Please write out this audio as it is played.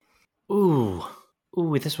Ooh,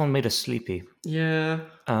 this one made us sleepy. Yeah.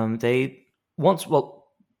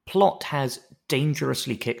 Plot has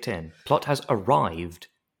dangerously kicked in. Plot has arrived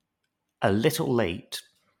a little late.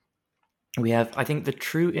 We have, I think, the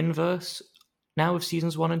true inverse now of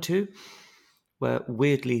seasons 1 and 2, where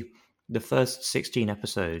weirdly the first 16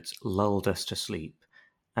 episodes lulled us to sleep,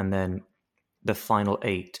 and then the final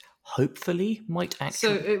 8 hopefully might So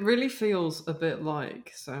actually. it really feels a bit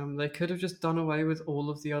like they could have just done away with all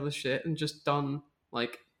of the other shit and just done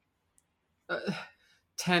like uh,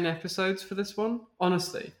 10 episodes for this one.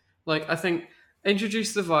 Honestly, like I think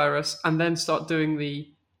introduce the virus and then start doing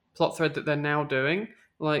the plot thread that they're now doing.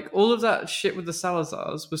 Like all of that shit with the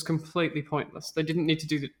Salazars was completely pointless. They didn't need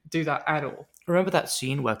to do that at all. Remember that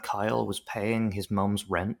scene where Kyle was paying his mum's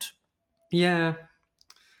rent? Yeah.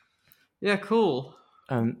 Yeah, cool.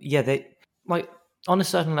 Yeah, they like on a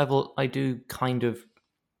certain level, I do kind of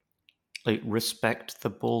like respect the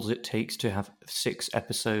balls it takes to have 6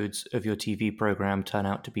 episodes of your TV program turn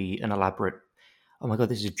out to be an elaborate. Oh my god,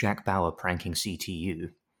 this is Jack Bauer pranking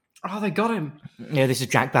CTU. Oh, they got him. Yeah, this is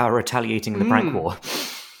Jack Bauer retaliating in the prank Mm. war.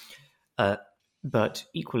 But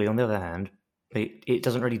equally, on the other hand, it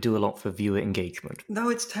doesn't really do a lot for viewer engagement. No,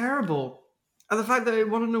 it's terrible. And the fact that it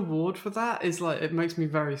won an award for that is like, it makes me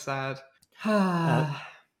very sad. Well,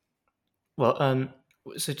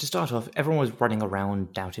 so to start off, everyone was running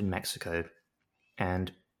around out in Mexico,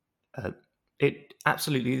 and it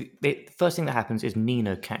absolutely. The first thing that happens is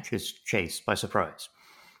Nina catches Chase by surprise.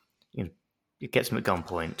 It gets him at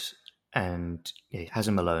gunpoint and has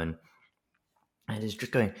him alone, and is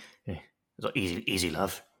just going, it's like, easy,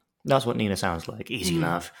 love. That's what Nina sounds like. Easy,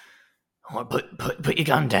 love. Oh, put your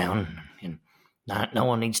gun down. No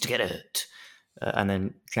one needs to get hurt. And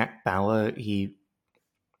then Jack Bauer, he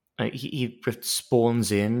just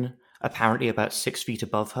spawns in, apparently about 6 feet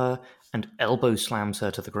above her, and elbow slams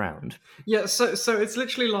her to the ground. Yeah, so it's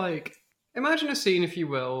literally like, imagine a scene, if you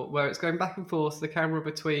will, where it's going back and forth, the camera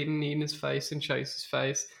between Nina's face and Chase's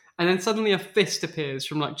face, and then suddenly a fist appears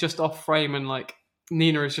from like just off frame, and like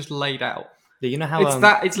Nina is just laid out. You know how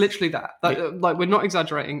It's literally that. Like we're not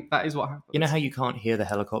exaggerating. That is what happens. You know how you can't hear the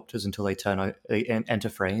helicopters until they enter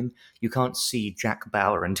frame? You can't see Jack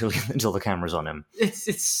Bauer until the camera's on him.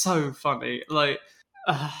 It's so funny. Like,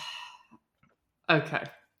 okay.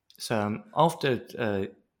 So after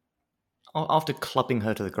clubbing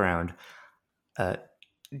her to the ground,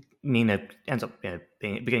 Nina ends up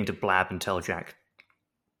beginning to blab and tell Jack,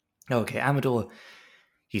 "Okay, Amador,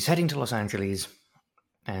 he's heading to Los Angeles,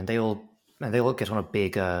 and they all get on a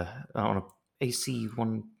big on a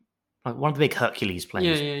AC-1, one of the big Hercules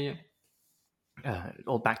planes. Yeah.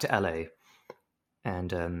 All back to LA."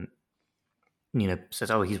 And Nina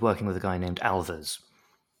says, "Oh, he's working with a guy named Alvarez.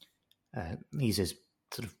 He's his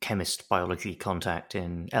sort of chemist biology contact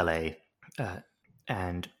in LA."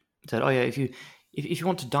 And said, "Oh yeah, if you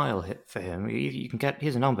want to dial for him, you can get,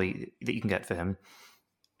 here's a number that you can get for him,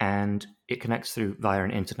 and it connects through via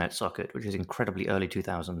an internet socket, which is incredibly early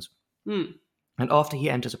 2000s." And after he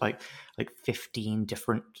enters about like 15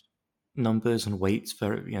 different numbers and waits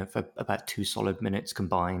for about 2 solid minutes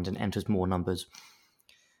combined, and enters more numbers,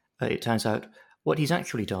 it turns out what he's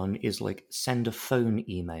actually done is like send a phone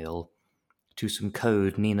email to some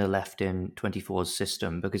code Nina left in 24's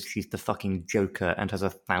system, because she's the fucking Joker and has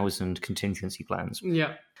 1,000 contingency plans.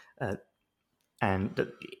 Yeah.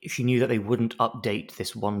 And she knew that they wouldn't update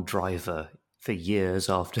this one driver for years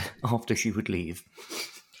after she would leave.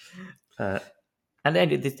 And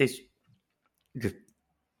then this just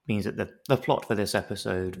means that the plot for this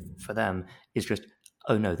episode for them is just,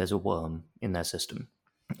 oh no, there's a worm in their system,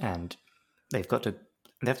 and they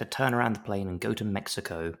have to turn around the plane and go to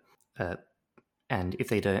Mexico. And if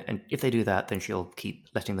they do that, then she'll keep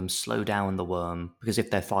letting them slow down the worm, because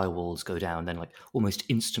if their firewalls go down, then like almost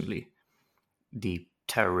instantly, the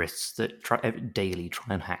terrorists that daily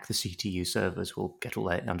try and hack the CTU servers will get all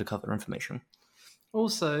their undercover information.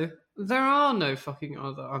 Also, there are no fucking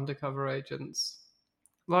other undercover agents.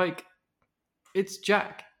 Like, it's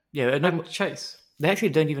Jack. Yeah, and Chase. They actually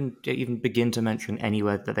don't even begin to mention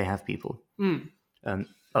anywhere that they have people.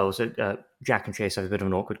 So Jack and Chase have a bit of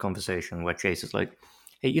an awkward conversation where Chase is like,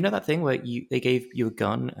 "Hey, you know that thing where they gave you a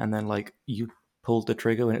gun and then like you pulled the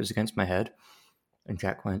trigger when it was against my head?" And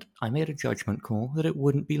Jack went, "I made a judgment call that it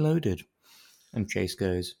wouldn't be loaded." And Chase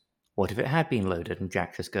goes, "What if it had been loaded?" And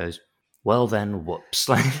Jack just goes, "Well then, whoops."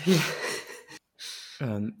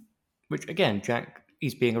 Which again, Jack,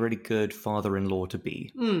 he's being a really good father-in-law to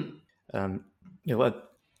be.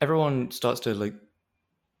 Everyone starts to like.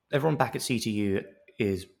 Everyone back at CTU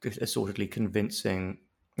is assortedly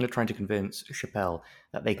trying to convince Chappelle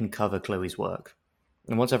that they can cover Chloe's work.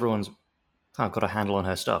 And once everyone's kind of got a handle on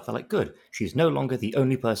her stuff. They're like, good, she's no longer the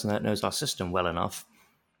only person that knows our system well enough,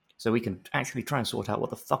 so we can actually try and sort out what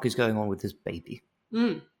the fuck is going on with this baby.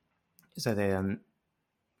 Mm. So they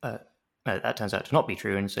that turns out to not be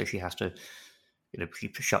true, and so she has to,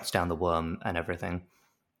 she shuts down the worm and everything,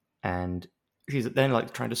 and she's then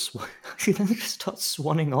like trying to she then just starts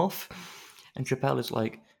swanning off, and Chappelle is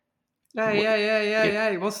like,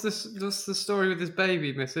 Hey, what's the story with this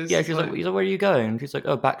baby, Mrs.? yeah, she's like, where are you going? And she's like,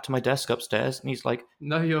 oh, back to my desk upstairs. And he's like,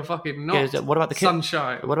 no, you're fucking not. yeah, he's like, what about the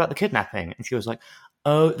sunshine? What about the kidnapping? And she was like,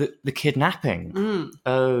 oh, the kidnapping.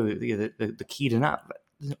 Oh, the kidnap.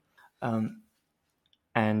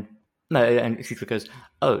 And no, and she goes,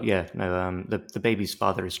 oh yeah, no, the baby's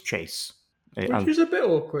father is Chase. Which is a bit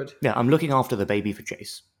awkward. Yeah, I'm looking after the baby for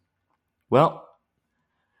Chase. Well,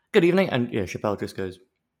 good evening. And yeah, Chappelle just goes,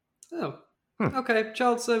 oh, okay,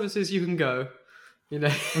 child services, you can go.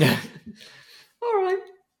 Yeah. All right.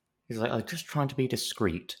 He's like, I'm just trying to be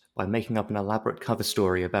discreet by making up an elaborate cover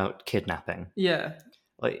story about kidnapping. Yeah.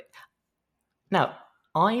 Like, now,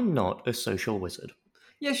 I'm not a social wizard.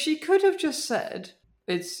 Yeah, she could have just said,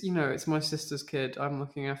 it's my sister's kid. I'm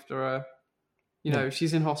looking after her.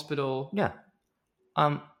 She's in hospital. Yeah.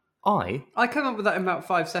 I came up with that in about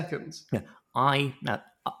 5 seconds. Yeah. I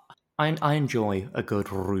enjoy a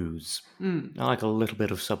good ruse. I like a little bit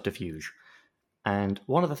of subterfuge. And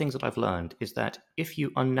one of the things that I've learned is that if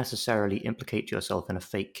you unnecessarily implicate yourself in a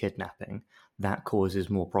fake kidnapping, that causes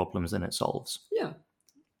more problems than it solves. Yeah.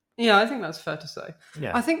 Yeah, I think that's fair to say.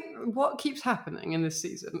 Yeah. I think what keeps happening in this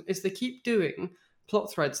season is they keep doing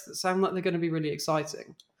plot threads that sound like they're going to be really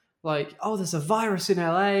exciting. Like, oh, there's a virus in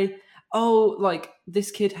LA. Oh, like, this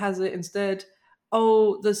kid has it instead.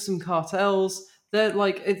 Oh, there's some cartels. They're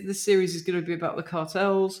like, this series is going to be about the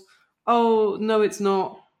cartels. Oh, no, it's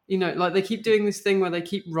not. Like they keep doing this thing where they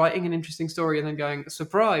keep writing an interesting story and then going,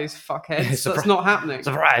 surprise, fuckheads, that's not happening.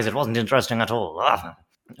 Surprise, it wasn't interesting at all.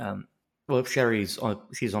 Well, she's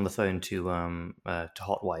on the phone to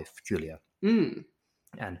hot wife Julia. And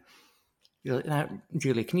you're like, now,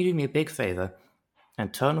 Julia, can you do me a big favor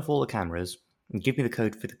and turn off all the cameras and give me the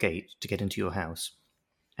code for the gate to get into your house?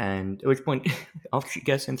 And at which point, after she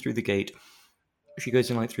gets in through the gate, she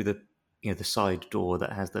goes in like through the the side door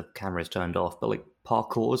that has the cameras turned off, but like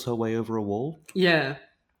parkours her way over a wall. Yeah.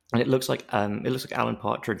 And it looks like Alan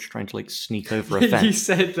Partridge trying to like sneak over a fence. You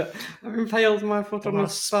said that. I've impaled my foot on a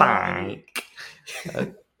spike.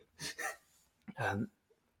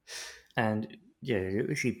 And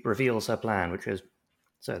yeah, she reveals her plan, which is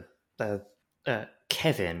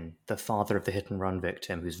Kevin, the father of the hit and run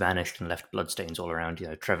victim who's vanished and left bloodstains all around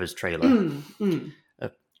Trevor's trailer.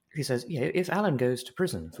 She says, if Alan goes to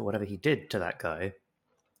prison for whatever he did to that guy,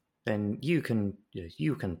 then you can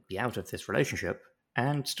be out of this relationship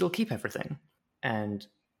and still keep everything. And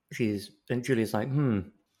Julia's like,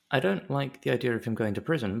 I don't like the idea of him going to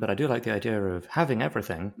prison, but I do like the idea of having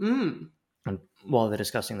everything. And while they're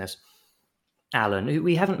discussing this, Alan, who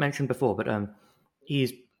we haven't mentioned before, but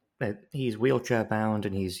he's wheelchair bound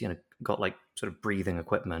and he's got like sort of breathing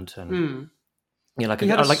equipment and. He had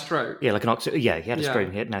a stroke. Yeah, like an oxygen. Yeah, he had a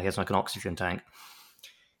stroke. Now he has like an oxygen tank.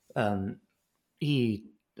 He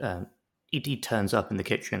turns up in the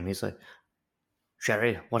kitchen. He's like,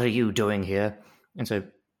 Sherry, what are you doing here? And so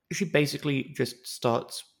she basically just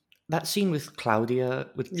starts that scene with Claudia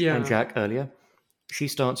and Jack earlier. She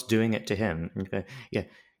starts doing it to him. And go,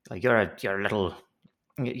 like you're a little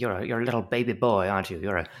baby boy, aren't you?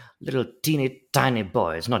 You're a little teeny tiny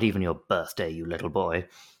boy. It's not even your birthday, you little boy.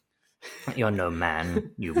 You're no man,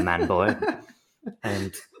 you man boy.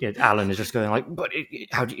 And Alan is just going like, but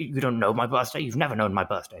how do you don't know my birthday? You've never known my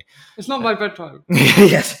birthday. It's not my bedtime.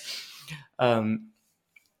 Yes. And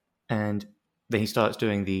then he starts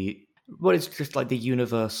doing what is just like the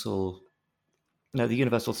universal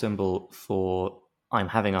symbol for I'm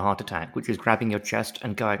having a heart attack, which is grabbing your chest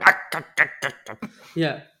and going.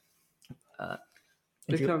 Yeah.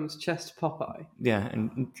 Becomes chest Popeye. Yeah,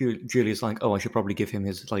 and Julia's like, oh, I should probably give him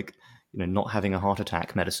his not having a heart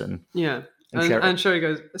attack medicine. Yeah, and Sherry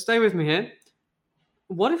goes, stay with me here.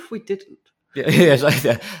 What if we didn't? Yeah,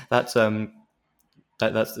 that's a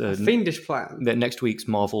fiendish plan. The next week's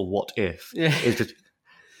Marvel What If is just,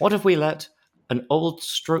 what if we let an old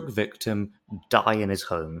stroke victim die in his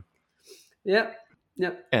home? Yep.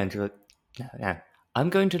 And you're like, I'm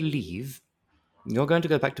going to leave. You're going to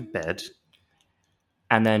go back to bed.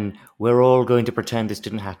 And then we're all going to pretend this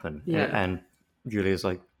didn't happen. Yeah. And Julia's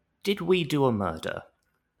like, did we do a murder?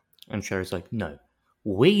 And Sherry's like, no,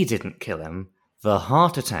 we didn't kill him. The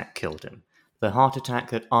heart attack killed him. The heart attack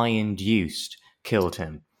that I induced killed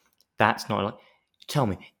him. That's not like... Tell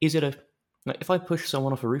me, is it Like, if I push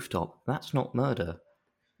someone off a rooftop, that's not murder.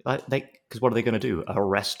 Because what are they going to do?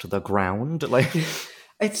 Arrest the ground? Like,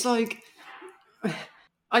 It's like,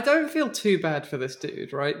 I don't feel too bad for this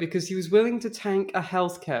dude, right? Because he was willing to tank a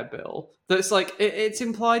healthcare bill that's like, it's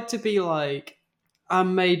implied to be like a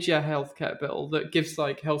major healthcare bill that gives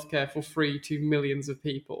like healthcare for free to millions of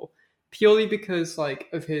people, purely because like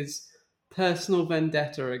of his personal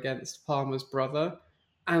vendetta against Palmer's brother.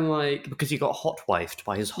 And like, because he got hot-wifed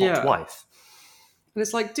by his hot Yeah. wife. and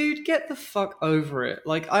it's like, dude, get the fuck over it.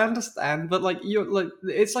 Like, I understand, but like, you're like,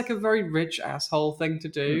 it's like a very rich asshole thing to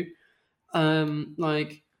do.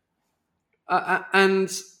 Like, and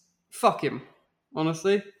fuck him,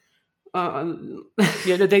 honestly. Yeah,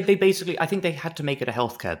 no, they basically, I think they had to make it a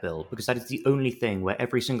healthcare bill because that is the only thing where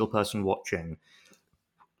every single person watching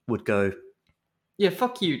would go, yeah,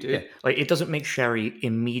 fuck you, dude. yeah, like it doesn't make Sherry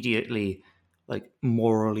immediately like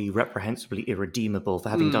morally reprehensibly irredeemable for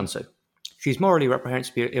having done so. She's morally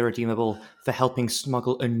reprehensibly irredeemable for helping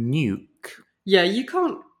smuggle a nuke. Yeah, you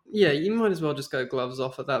can't. Yeah, you might as well just go gloves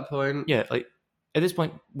off at that point. Yeah, like at this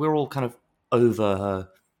point, we're all kind of over her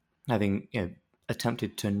having,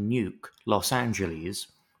 attempted to nuke Los Angeles,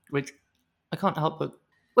 which I can't help but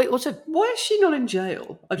wait. What's it? Why is she not in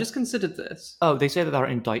jail? I've just considered this. Oh, they say that there are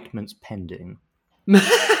indictments pending,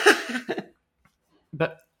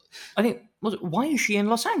 but I think why is she in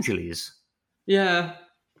Los Angeles? Yeah.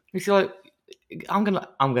 Is she like? I'm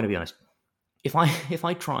gonna be honest. If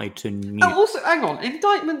I tried to nuke, Oh, also, hang on.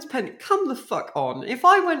 Indictments pending. Come the fuck on. If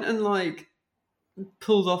I went and like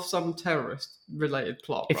pulled off some terrorist-related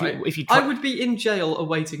plot, if you I try, would be in jail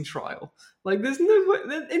awaiting trial. Like, there's no way.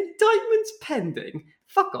 Indictments pending.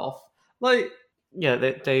 Fuck off. Like, yeah,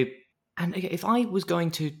 they and if I was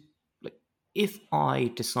going to, like, if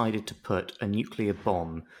I decided to put a nuclear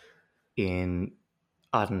bomb in,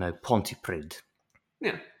 I don't know, Pontypridd,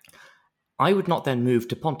 yeah, I would not then move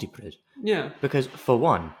to Pontypridd yeah, because, for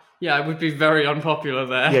one, yeah. I would be very unpopular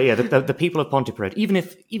there. yeah, the people of Pontypridd, even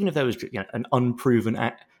if there was an unproven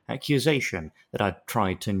accusation that I'd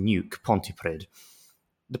tried to nuke Pontypridd,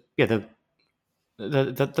 the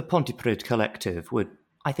Pontypridd collective would,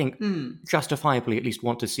 I think, justifiably at least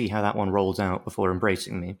want to see how that one rolls out before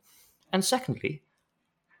embracing me. And secondly,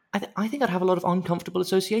 I think I'd have a lot of uncomfortable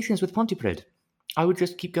associations with Pontypridd. I would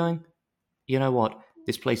just keep going, you know what,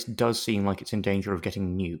 this place does seem like it's in danger of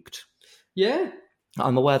getting nuked. Yeah.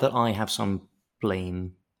 I'm aware that I have some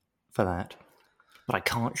blame for that, but I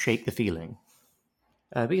can't shake the feeling.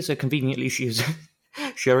 Because so conveniently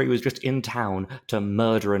Sherry was just in town to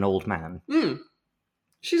murder an old man.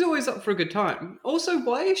 She's always up for a good time. Also,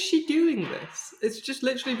 why is she doing this? It's just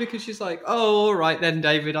literally because she's like, oh, all right then,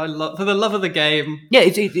 David, for the love of the game. Yeah,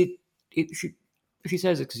 she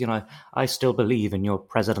says it because, I still believe in your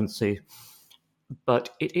presidency. But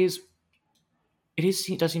it does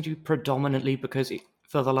seem to be predominantly because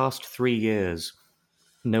for the last 3 years,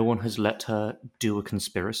 no one has let her do a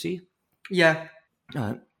conspiracy. Yeah.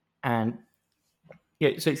 And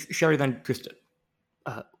yeah, so Sherry then just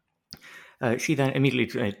she then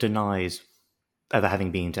immediately denies ever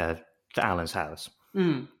having been to Alan's house.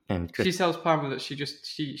 And she tells Palmer that she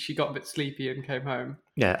got a bit sleepy and came home.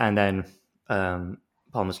 Yeah, and then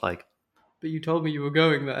Palmer's like, but you told me you were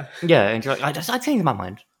going there. Yeah, and she's like, I changed my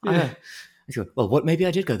mind. Yeah. And she goes, well, what? Maybe I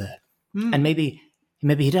did go there, and maybe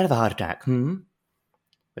he did have a heart attack.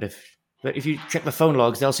 But if you check the phone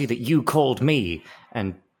logs, they'll see that you called me.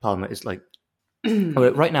 And Palmer is like,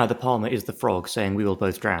 right now the Palmer is the frog saying we will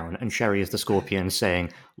both drown, and Sherry is the scorpion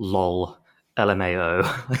saying lol,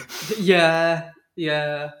 LMAO. Yeah.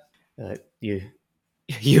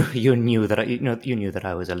 You knew that you knew that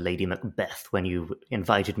I was a Lady Macbeth when you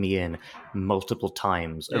invited me in multiple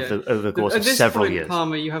times over the course of several years.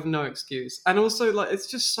 Palmer, you have no excuse, and also like it's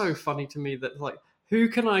just so funny to me that like who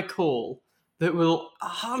can I call that will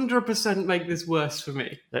 100% make this worse for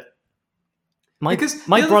me? My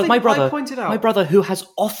brother who has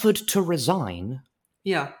offered to resign.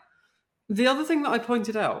 Yeah, the other thing that I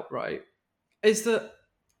pointed out, right, is that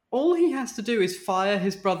all he has to do is fire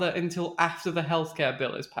his brother until after the healthcare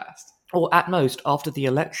bill is passed. Or at most, after the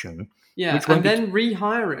election. Yeah, and then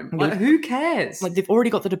rehire him. Like, who cares? Like, they've already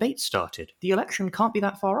got the debate started. The election can't be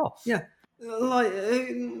that far off. Yeah. Like,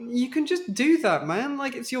 you can just do that, man.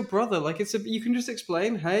 Like, it's your brother. Like, you can just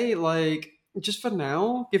explain, hey, like, just for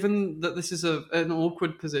now, given that this is an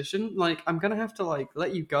awkward position, like, I'm going to have to, like,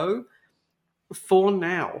 let you go for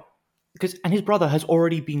now. And his brother has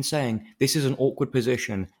already been saying, this is an awkward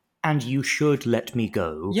position, and you should let me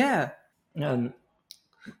go. Yeah.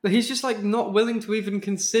 But he's just, like, not willing to even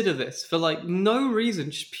consider this for, like, no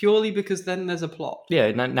reason, just purely because then there's a plot.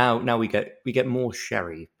 Yeah, now we get more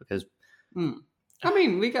Sherry, because I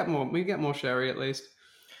mean, we get more Sherry at least.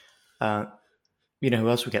 You know who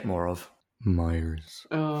else we get more of? Myers.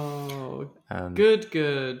 Oh,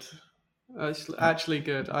 good. Actually,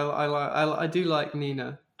 good. I do like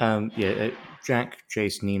Nina. Jack,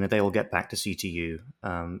 Jace, Nina, they all get back to CTU.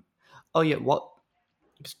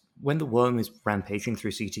 When the worm is rampaging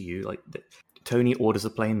through CTU, like Tony orders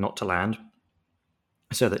the plane not to land,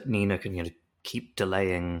 so that Nina can keep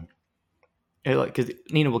delaying. Because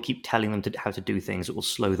Nina will keep telling them how to do things that will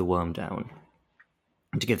slow the worm down,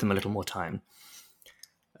 and to give them a little more time.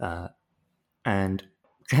 And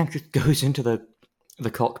Jack just goes into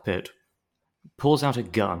the cockpit, pulls out a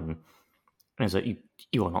gun, and is like,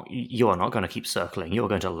 "You are not going to keep circling. You are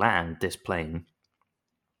going to land this plane."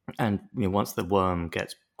 And once the worm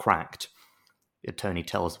gets cracked, Tony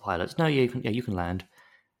tells the pilots, "No, you can land."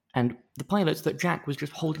 And the pilots that Jack was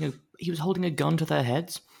just holding a gun to their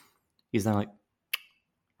heads. He's then like,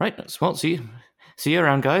 "Right, well, see you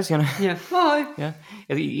around, guys." Yeah, bye. Yeah,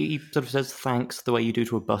 he sort of says thanks the way you do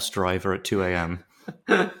to a bus driver at 2 a.m.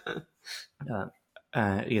 So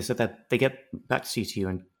that they get back to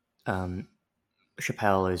CTU, and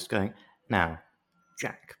Chappelle is going, "Now,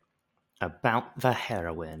 Jack, about the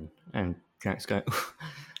heroin." And Jack's going,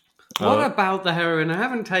 "What about the heroin? I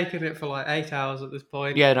haven't taken it for like 8 hours at this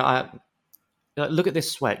point." Yeah, no, look at this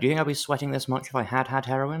sweat. Do you think I'd be sweating this much if I had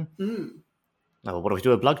heroin? Oh, what if we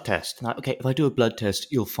do a blood test? Okay, if I do a blood test,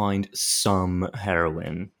 you'll find some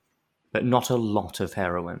heroin, but not a lot of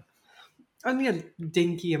heroin. Only a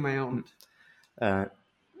dinky amount. And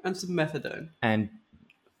some methadone. And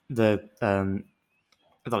the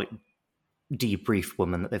debrief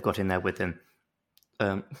woman that they've got in there with him,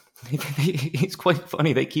 it's quite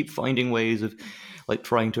funny. They keep finding ways of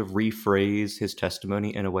trying to rephrase his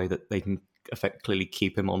testimony in a way that they can effectively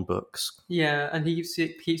keep him on books. Yeah, and he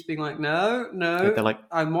keeps being like, no, they're like,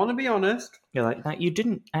 I want to be honest. Yeah, like that. You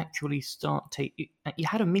didn't actually you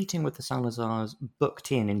had a meeting with the Salazars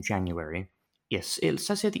booked in January. Yes, it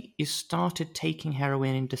says here that you started taking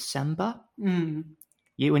heroin in December. When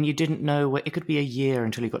you didn't know it could be a year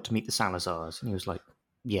until you got to meet the Salazars. And he was like,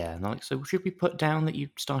 "Yeah." And I'm like, "So should we put down that you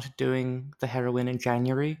started doing the heroin in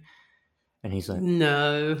January?" And he's like,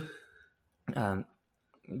 "No."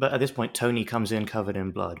 But at this point, Tony comes in covered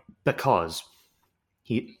in blood because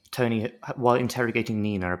Tony, while interrogating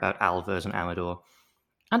Nina about Alvers and Amador,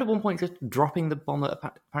 and at one point just dropping the bomb that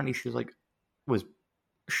apparently she was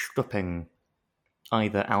stripping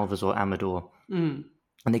either Alvers or Amador. And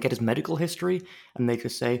they get his medical history, and they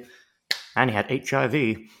just say, "And he had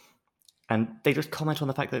HIV." And they just comment on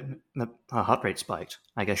the fact that her heart rate spiked.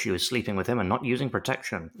 I guess she was sleeping with him and not using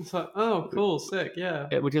protection. It's like, oh, cool, sick, yeah.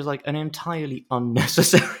 Which is like an entirely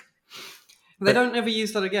unnecessary. They don't ever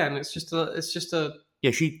use that again. It's just a.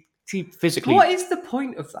 Yeah, she physically. What is the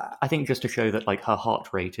point of that? I think just to show that her heart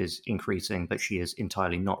rate is increasing, but she is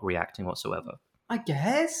entirely not reacting whatsoever. I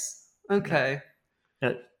guess. Okay.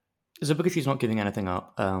 So because she's not giving anything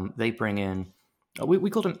up, they bring in. We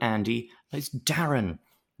called him Andy. It's Darren.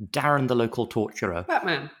 Darren, the local torturer.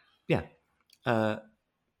 Batman. Yeah.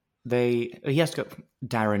 He has to go.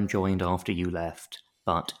 Darren joined after you left,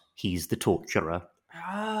 but he's the torturer.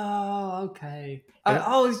 Oh, okay. He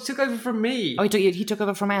took over from me. Oh, he took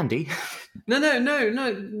over from Andy?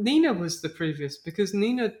 No. Nina was the previous, because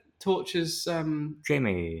Nina tortures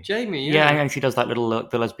Jamie. Yeah, and she does that little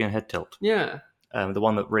the lesbian head tilt. Yeah. The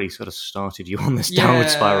one that really sort of started you on this downward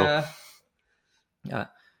spiral. Yeah.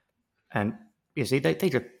 And you see, they're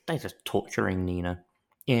just torturing Nina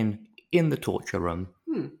in the torture room.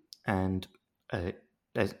 And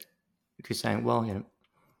she's saying, "Well,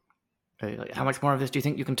 how much more of this do you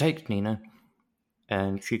think you can take, Nina?"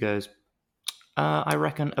 And she goes, "I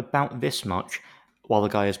reckon about this much," while the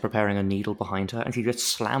guy is preparing a needle behind her, and she just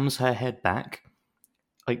slams her head back,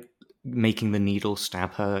 making the needle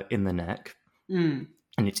stab her in the neck.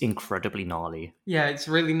 And it's incredibly gnarly. Yeah, it's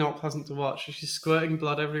really not pleasant to watch. She's squirting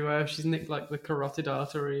blood everywhere. She's nicked the carotid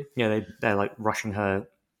artery. Yeah, they're rushing her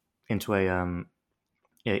into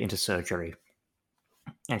into surgery,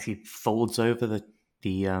 and she folds over the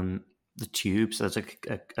tube, so there's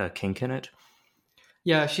a kink in it.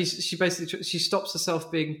 Yeah, she basically stops herself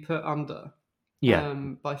being put under. Yeah.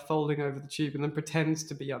 By folding over the tube and then pretends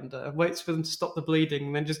to be under, waits for them to stop the bleeding,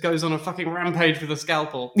 and then just goes on a fucking rampage with a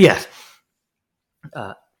scalpel. Yeah.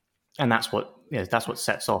 And that's what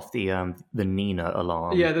sets off the Nina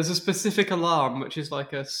alarm. Yeah, there's a specific alarm which is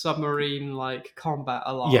like a submarine combat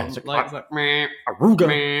alarm. Yeah, it's meh, Aruga,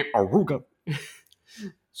 meh. Aruga.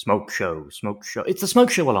 Smoke show. It's the smoke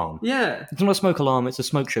show alarm. Yeah, it's not a smoke alarm. It's a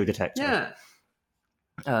smoke show detector.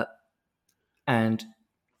 Yeah. And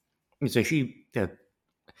so she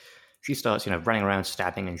she starts, running around,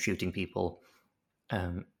 stabbing and shooting people,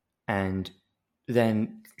 and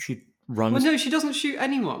then she runs. Well, no, she doesn't shoot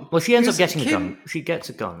anyone. Well, she ends up Because getting a gun. She gets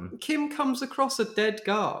a gun. Kim comes across a dead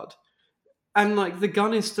guard, and like the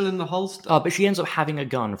gun is still in the holster. Oh, but she ends up having a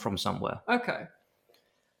gun from somewhere. Okay.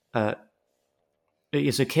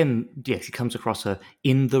 So Kim, she comes across her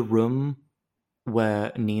in the room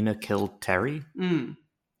where Nina killed Terry.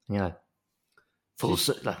 Yeah.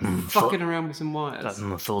 Fucking around with some wires.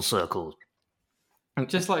 Full circle.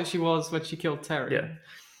 Just like she was when she killed Terry. Yeah.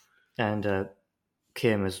 And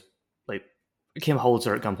Kim holds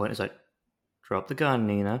her at gunpoint and is like, drop the gun,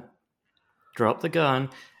 Nina. Drop the gun.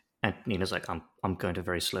 And Nina's like, I'm going to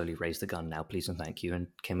very slowly raise the gun now, please and thank you. And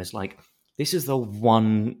Kim is like, this is the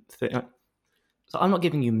one thing. So I'm not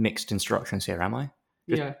giving you mixed instructions here, am I?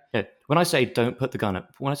 Yeah. When I say don't put the gun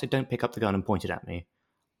up, when I say don't pick up the gun and point it at me,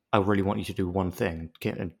 I really want you to do one thing.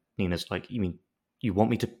 And Nina's like, you mean you want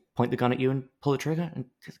me to point the gun at you and pull the trigger? And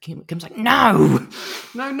Kim's like, no!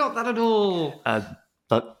 No, not that at all.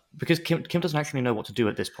 But because Kim doesn't actually know what to do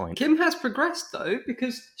at this point. Kim has progressed, though,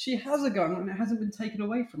 because she has a gun and it hasn't been taken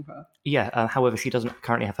away from her. Yeah, however, she doesn't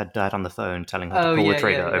currently have her dad on the phone telling her to pull the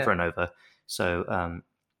trigger over and over. So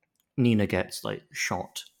Nina gets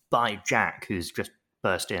shot by Jack, who's just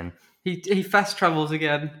burst in. He fast travels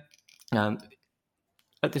again.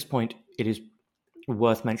 At this point, it is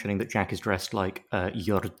worth mentioning that Jack is dressed like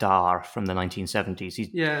Yordar from the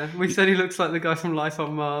 1970s. We said he looks like the guy from Life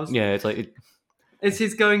on Mars. Yeah, it's like... It's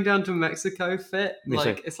his going down to Mexico fit.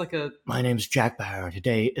 It's like a... My name's Jack Bauer, and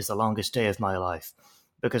today is the longest day of my life.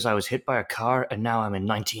 Because I was hit by a car, and now I'm in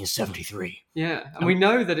 1973. Yeah, and we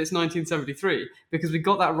know that it's 1973, because we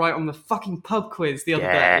got that right on the fucking pub quiz the other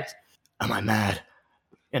day. Am I mad?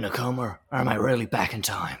 In a coma? Or am I really back in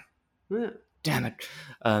time? Yeah. Damn it.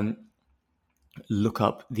 Look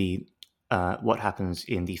up the what happens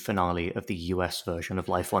in the finale of the US version of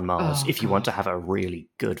Life on Mars if you want to have a really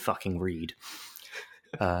good fucking read.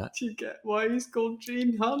 Do you get why he's called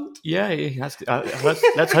Gene Hunt? Yeah,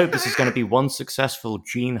 let's hope this is going to be one successful.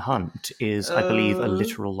 Gene Hunt is, I believe, a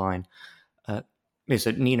literal line.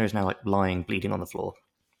 So Nina is now lying, bleeding on the floor.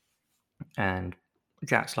 And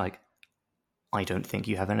Jack's like, I don't think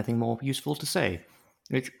you have anything more useful to say.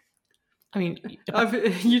 Which, I mean...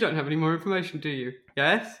 you don't have any more information, do you?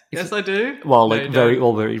 Yes? Yes, I do? Well,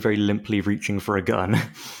 very, very limply reaching for a gun.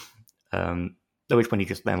 At which point he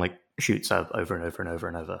just then shoots her over and over and over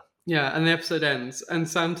and over. Yeah, and the episode ends, and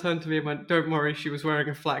Sam turned to me and went, "Don't worry, she was wearing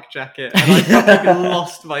a flak jacket," and I fucking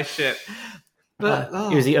lost my shit. But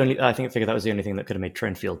it was the only. I figured that was the only thing that could have made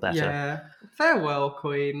Trin feel better. Yeah, farewell,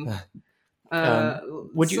 Queen.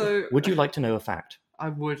 Would you like to know a fact? I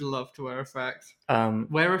would love to wear a fact.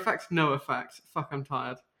 Wear a fact, know a fact. Fuck, I'm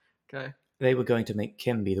tired. Okay. They were going to make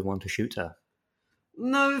Kim be the one to shoot her.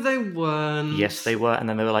 No, they weren't. Yes, they were, and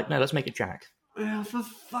then they were like, "No, let's make it Jack." Oh, for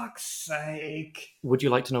fuck's sake. Would you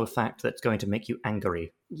like to know a fact that's going to make you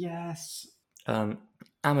angry? Yes.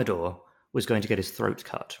 Amador was going to get his throat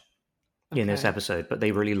cut in this episode, but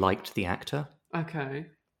they really liked the actor. Okay.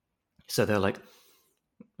 So they're like,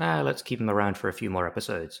 let's keep him around for a few more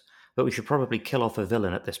episodes. But we should probably kill off a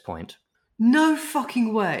villain at this point. No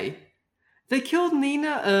fucking way. They killed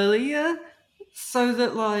Nina earlier so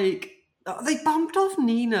that, they bumped off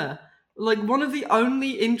Nina. One of the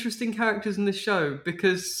only interesting characters in the show,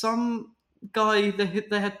 because some guy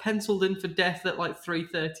they had penciled in for death at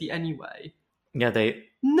 3:30 anyway. Yeah,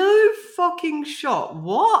 No fucking shot.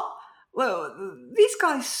 What? Well, these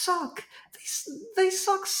guys suck. They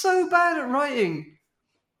suck so bad at writing.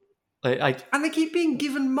 And they keep being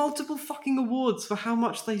given multiple fucking awards for how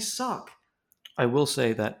much they suck. I will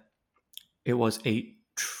say that it was a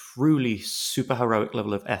truly super heroic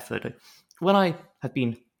level of effort. When I have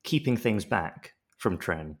been keeping things back from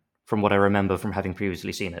Trin, from what I remember from having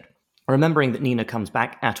previously seen it, remembering that Nina comes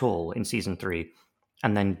back at all in season 3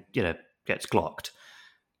 and then, gets glocked.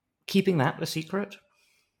 Keeping that a secret.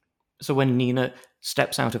 So when Nina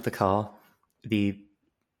steps out of the car,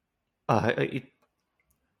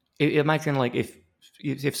 imagine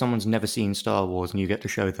if someone's never seen Star Wars and you get to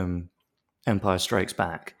show them Empire Strikes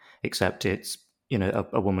Back, except it's,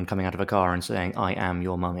 a woman coming out of a car and saying, "I am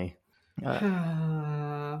your mummy."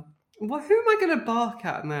 Well, who am I going to bark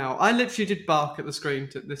at now? I literally did bark at the screen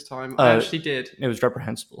this time. I actually did. It was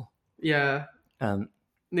reprehensible. Yeah.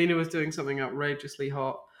 Nina was doing something outrageously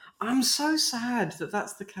hot. I'm so sad that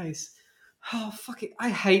that's the case. Oh, fuck it. I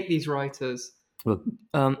hate these writers. Well,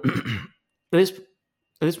 at this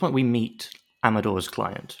point, we meet Amador's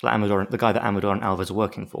client, the guy that Amador and Alva's are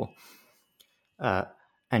working for.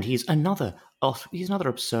 And he's another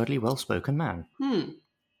absurdly well-spoken man.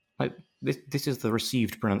 this is the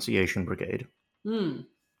Received Pronunciation Brigade. Hmm.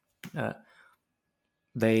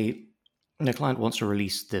 The client wants to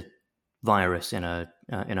release the virus in a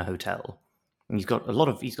hotel, and he's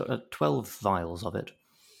got 12 vials of it,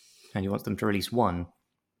 and he wants them to release one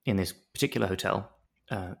in this particular hotel,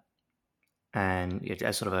 and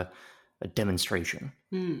as sort of a demonstration.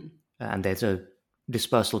 And there's a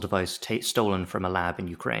dispersal device stolen from a lab in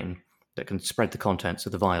Ukraine that can spread the contents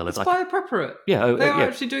of the vial. It's biopreparate. Yeah, they are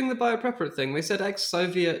actually doing the biopreparate thing. They said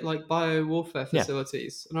ex-Soviet like bio-warfare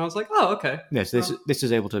facilities, and I was like, oh, okay. Yeah, so this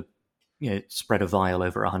is able to spread a vial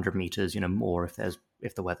over 100 meters, more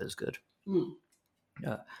if the weather's good.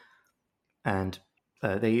 And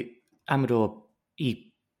Amador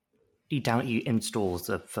he installs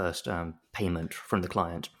the first payment from the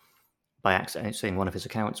client by accessing one of his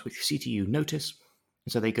accounts, which CTU notice.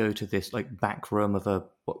 And so they go to this like back room of a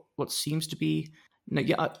what seems to be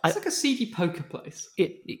it's like a seedy poker place.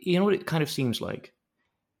 You know what it kind of seems like?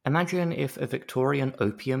 Imagine if a Victorian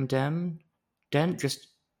opium den just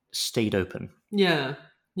stayed open. Yeah,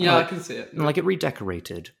 I can see it. Like it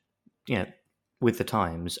redecorated, with the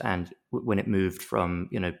times, and when it moved from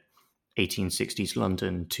 1860s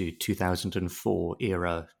London to 2004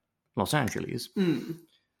 era Los Angeles.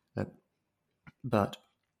 But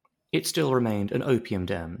it still remained an opium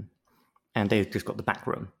den, and they've just got the back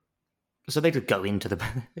room. So they just go into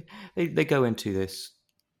they go into this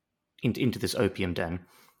opium den,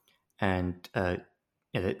 and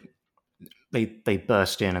they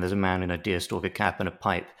burst in, and there's a man in a deerstalker cap and a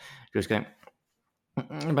pipe, just going.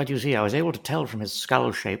 But you see, I was able to tell from his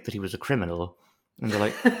skull shape that he was a criminal, and they're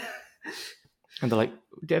like,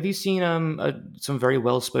 have you seen some very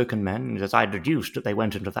well-spoken men? And as I deduced that they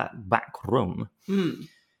went into that back room.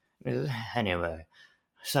 Anyway,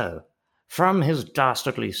 so from his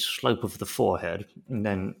dastardly slope of the forehead, and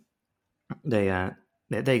then they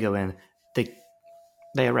go in,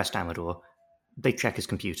 they arrest Amador, they check his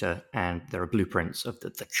computer, and there are blueprints of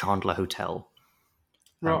the Chandler Hotel.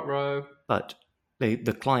 Row. But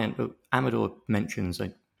the client, Amador mentions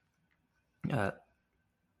like, the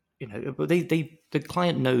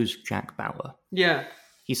client knows Jack Bauer. Yeah.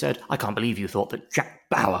 He said, "I can't believe you thought that Jack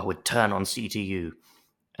Bauer would turn on CTU."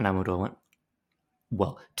 And Amador went,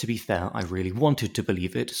 "Well, to be fair, I really wanted to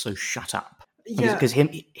believe it, so shut up." Yeah. Because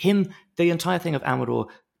the entire thing of Amador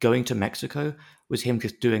going to Mexico was him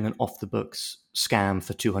just doing an off-the-books scam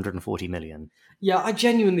for $240 million. Yeah, I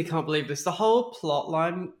genuinely can't believe this. The whole plot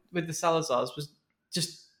line with the Salazars was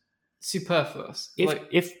just superfluous.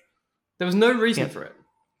 If there was no reason for it.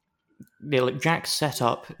 Jack set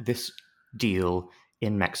up this deal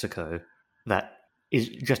in Mexico that is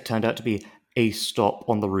just turned out to be a stop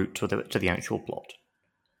on the route to the actual plot.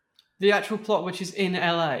 The actual plot, which is in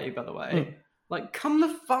LA, by the way. Come the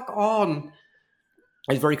fuck on.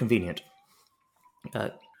 It's very convenient.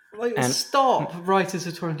 Stop, Writers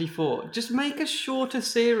of 24. Just make a shorter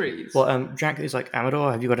series. Well, Jack is like,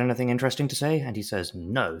 "Amador, have you got anything interesting to say?" And he says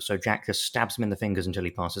no. So Jack just stabs him in the fingers until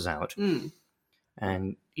he passes out.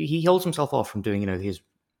 And he holds himself off from doing, his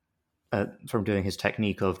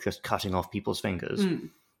technique of just cutting off people's fingers.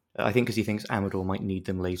 I think because he thinks Amador might need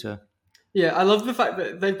them later. Yeah, I love the fact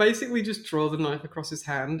that they basically just draw the knife across his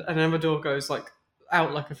hand, and Amador goes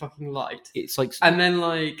out like a fucking light. It's like, and then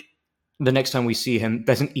the next time we see him,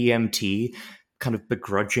 there's an EMT kind of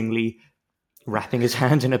begrudgingly wrapping his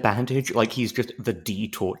hand in a bandage, like he's just the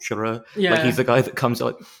D-torturer. Yeah. Like he's the guy that comes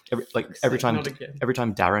every time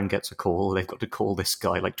Darren gets a call, they've got to call this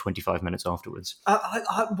guy 25 minutes afterwards.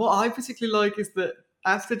 What I particularly like is that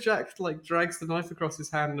after Jack drags the knife across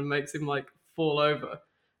his hand and makes him fall over,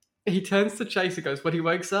 he turns to Chase and goes, when he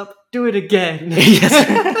wakes up, "Do it again." Yes.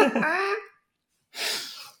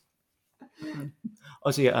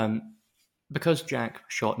 Because Jack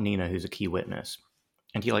shot Nina, who's a key witness,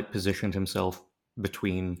 and he positioned himself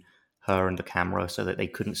between her and the camera so that they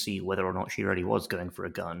couldn't see whether or not she really was going for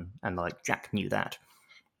a gun, and Jack knew that.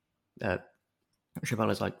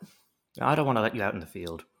 Chabella's like, "I don't want to let you out in the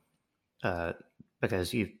field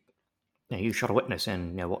because you shot a witness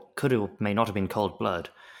in what could or may not have been cold blood.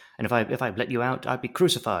 And if I let you out, I'd be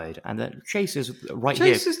crucified." And then Chase is here.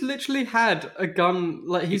 Chase has literally had a gun.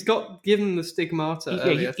 He's got given the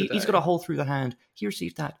stigmata. He's got a hole through the hand. He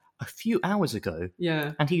received that a few hours ago.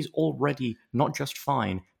 Yeah. And he's already not just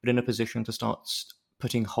fine, but in a position to start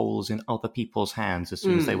putting holes in other people's hands as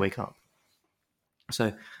soon as they wake up.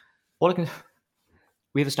 So,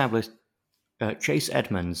 we've established Chase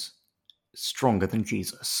Edmonds stronger than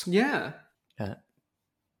Jesus. Yeah.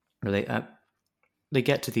 They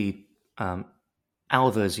get to the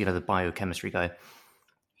Alvers, the biochemistry guy.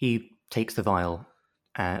 He takes the vial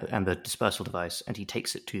and the dispersal device, and he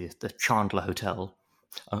takes it to the Chandler Hotel.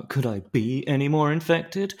 Could I be any more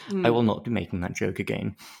infected? I will not be making that joke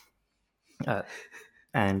again.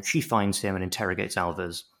 And she finds him and interrogates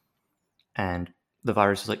Alvers, and the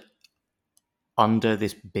virus is like under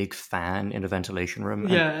this big fan in a ventilation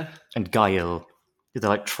room. And Gael, they're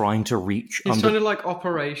like trying to reach. He's trying to like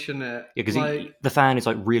operation it. Yeah, because the fan is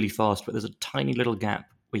like really fast, but there's a tiny little gap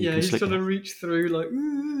where you can he's slip. trying to reach through, like.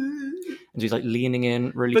 And he's like leaning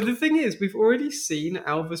in really. But the thing is, we've already seen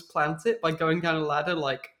Alvers plant it by going down a ladder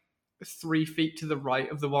like 3 feet to the right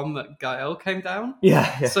of the one that Gael came down.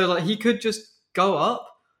 Yeah. So like he could just go up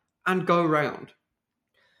and go round.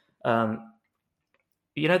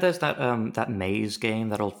 There's that maze game,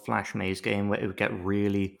 that old Flash maze game where it would get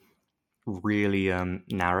really, really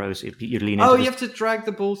narrow. So you'd lean into. You have to drag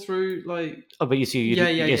the ball through, like. Oh, but so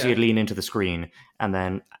you'd lean into the screen, and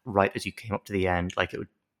then right as you came up to the end, like it would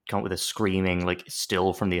come up with a screaming like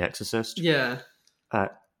still from The Exorcist. Yeah.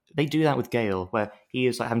 They do that with Gale, where he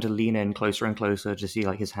is like having to lean in closer and closer to see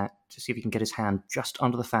like his hand, to see if he can get his hand just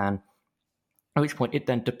under the fan. At which point, it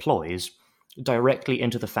then deploys directly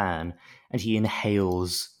into the fan, and he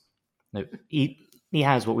inhales. No, he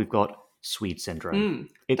has what we've got: Swede syndrome.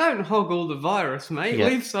 Don't hog all the virus, mate. Yeah.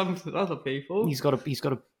 Leave some to other people. He's got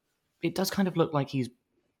a. It does kind of look like he's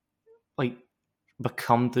like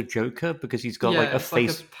become the Joker, because he's got like a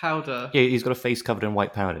face, like a powder. Yeah, he's got a face covered in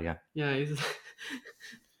white powder. Yeah. Yeah. He's.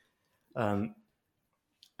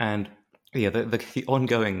 And yeah, the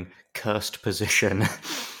ongoing cursed position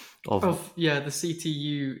of the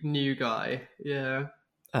CTU new guy. Yeah.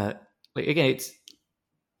 Like again,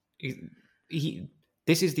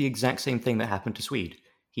 this is the exact same thing that happened to Swede.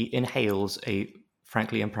 He inhales a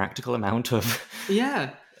frankly impractical amount of. Yeah.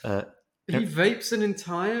 He vapes an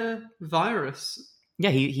entire virus. Yeah,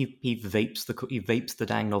 he vapes the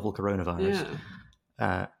dang novel coronavirus.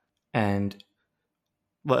 Yeah. And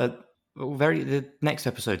the next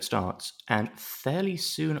episode starts, and fairly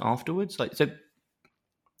soon afterwards, like, so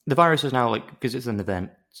the virus is now, like, because it's an event,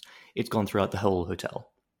 it's gone throughout the whole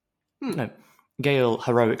hotel. No, Gale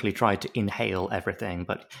heroically tried to inhale everything,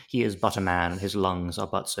 but he is but a man, and his lungs are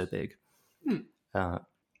but so big.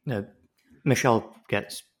 Michelle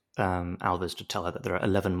gets Alvers to tell her that there are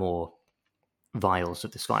 11 more vials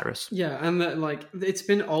of this virus. Yeah, and that like it's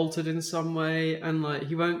been altered in some way, and like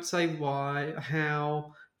he won't say why,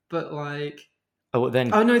 how, but like. Oh,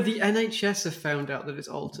 then. Oh no, the NHS have found out that it's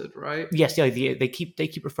altered, right? Yes, yeah. They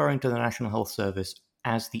keep referring to the National Health Service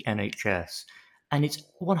as the NHS, and it's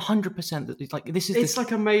 100% that it's like this is. It's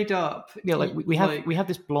like a made up. Yeah, like we have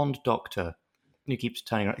this blonde doctor who keeps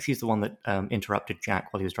turning around. She's the one that interrupted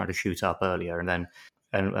Jack while he was trying to shoot up earlier, and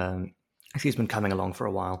she's been coming along for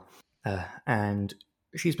a while, and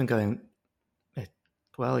she's been going.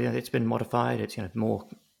 Well, yeah, it's been modified. It's more.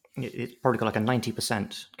 It's probably got like a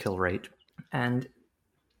 90% kill rate. And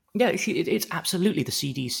yeah, it's absolutely the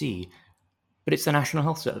CDC, but it's the National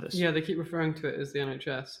Health Service. Yeah, they keep referring to it as the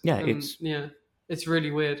NHS. Yeah, it's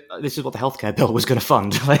really weird. This is what the healthcare bill was going to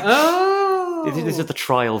fund. This is the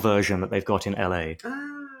trial version that they've got in LA.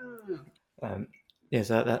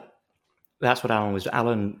 So that's what Alan was.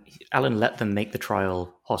 Alan let them make the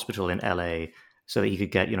trial hospital in LA so that he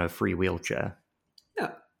could get a free wheelchair. Yeah.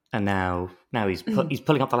 And now he's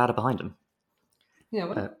pulling up the ladder behind him.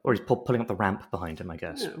 Yeah, or he's pulling up the ramp behind him, I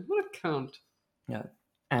guess. Yeah, what a cunt. Yeah,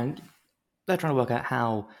 and they're trying to work out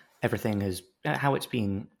how how it's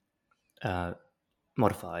been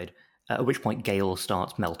modified. At which point, Gale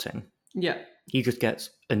starts melting. Yeah, he just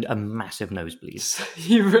gets a massive nosebleed.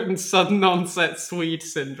 You've written sudden onset Swede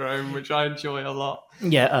syndrome, which I enjoy a lot.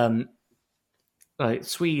 Yeah, like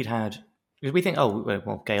Swede had. Because we think,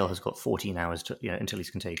 Gale has got 14 hours until he's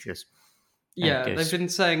contagious. Yeah, they've been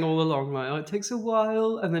saying all along, like, it takes a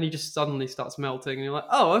while, and then he just suddenly starts melting, and you're like,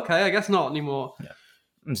 oh, okay, I guess not anymore. Yeah.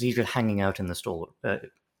 And so he's just hanging out in the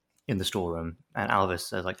storeroom, and Alvers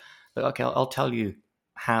says, like, okay, I'll tell you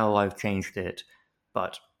how I've changed it,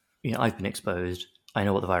 but I've been exposed. I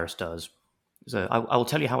know what the virus does, so I will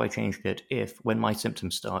tell you how I changed it. If, when my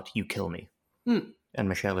symptoms start, you kill me. And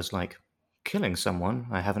Michelle is like, killing someone?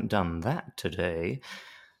 I haven't done that today,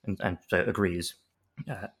 and so agrees.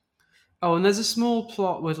 And there's a small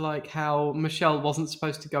plot with like how Michelle wasn't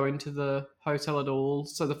supposed to go into the hotel at all.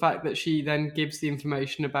 So the fact that she then gives the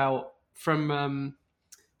information from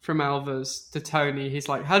Alvers to Tony, he's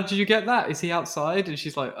like, "How did you get that? Is he outside?" And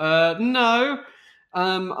she's like, "No,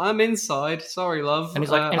 I'm inside. Sorry, love. And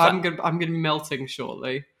he's like, I'm gonna be melting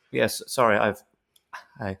shortly." Yes, sorry.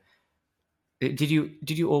 Did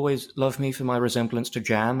you always love me for my resemblance to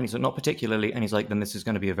Jam? And he's like, not particularly. And he's like, then this is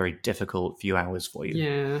going to be a very difficult few hours for you.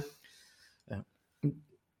 Yeah.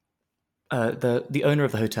 the owner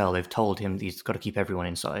of the hotel, they've told him he's got to keep everyone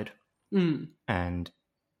inside, and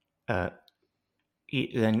then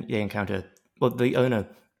they encounter. Well, the owner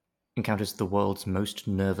encounters the world's most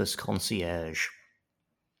nervous concierge,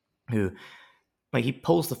 who, like, he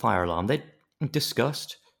pulls the fire alarm. They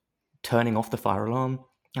discussed turning off the fire alarm,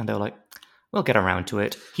 and they're like, "We'll get around to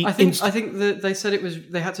it." I think that they said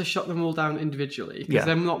they had to shut them all down individually because Yeah.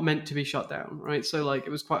 they're not meant to be shut down, right? So like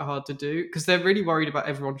it was quite hard to do because they're really worried about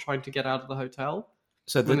everyone trying to get out of the hotel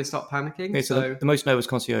So when they start panicking. yeah, so the most nervous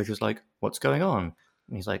concierge was like, "What's going on?"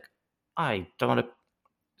 And he's like, "I don't want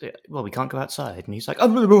to. Well, we can't go outside." And he's like,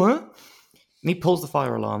 "What?" And he pulls the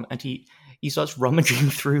fire alarm, and he starts rummaging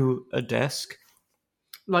through a desk.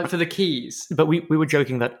 like for the keys. But we were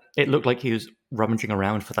joking that it looked like he was rummaging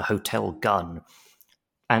around for the hotel gun.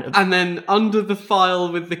 And then under the file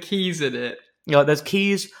with the keys in it, there's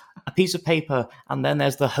keys, a piece of paper, and then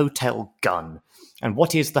there's the hotel gun. And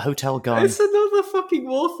what is the hotel gun? it's another fucking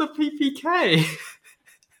Walther PPK.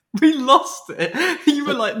 We lost it. You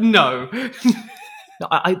were like, no.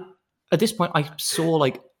 I at this point I saw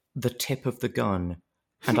like the tip of the gun,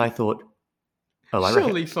 and I thought, "Oh,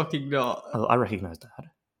 surely fucking not." Oh, I recognize that.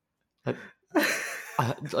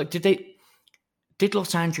 Like, did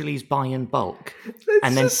Los Angeles buy in bulk?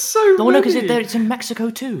 And then so no, because it's in Mexico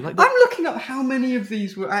too. Like, I'm looking up how many of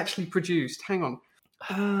these were actually produced. Hang on.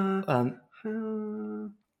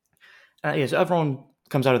 So everyone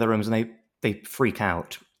comes out of their rooms and they freak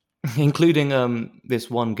out, including this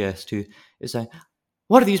one guest who is saying,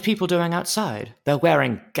 "What are these people doing outside? They're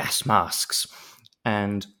wearing gas masks,"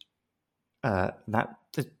 and that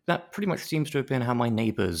pretty much seems to have been how my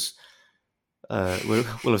neighbours will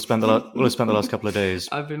have spent the last couple of days.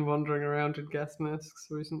 I've been wandering around in gas masks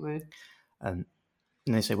recently. And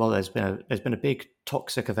they say, "Well, there's been a big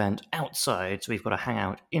toxic event outside, so we've got to hang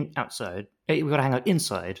out outside. We've got to hang out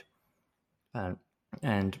inside."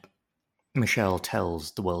 And Michelle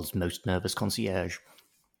tells the world's most nervous concierge.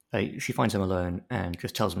 She finds him alone and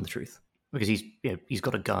just tells him the truth because he's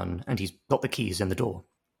got a gun and he's got the keys in the door.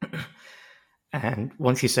 And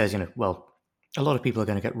once she says, "Well, a lot of people are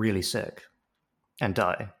going to get really sick and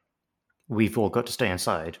die. We've all got to stay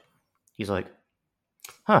inside." He's like,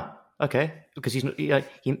 "Huh, okay," because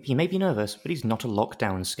he may be nervous, but he's not a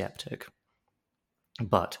lockdown skeptic.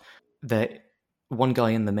 But one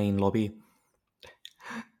guy in the main lobby,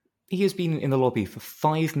 he has been in the lobby for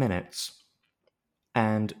 5 minutes,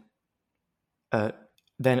 and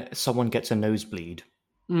then someone gets a nosebleed.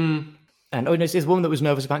 And it's this woman that was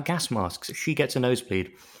nervous about gas masks. She gets a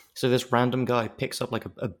nosebleed. So this random guy picks up like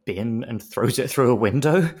a bin and throws it through a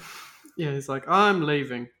window. Yeah, he's like, "I'm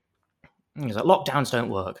leaving." And he's like, "Lockdowns don't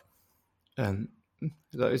work."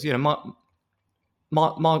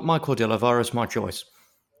 My Cordelia virus, my choice.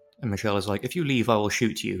 And Michelle is like, "If you leave, I will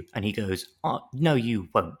shoot you." And he goes, "No, you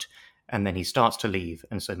won't." And then he starts to leave,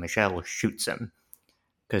 and so Michelle shoots him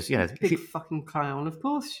because big fucking clown. Of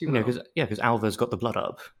course she will. Because Alva's got the blood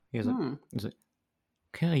up. He's like,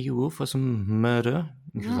 "Okay, you all for some murder?"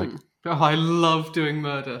 And she's like, "Oh, I love doing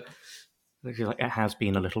murder." She's like, "It has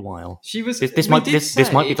been a little while." She was. This might be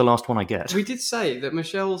the last one I get. We did say that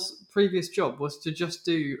Michelle's previous job was to just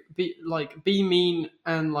be mean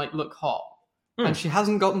and like look hot, and she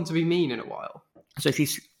hasn't gotten to be mean in a while. So she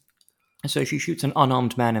shoots an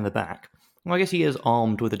unarmed man in the back. Well, I guess he is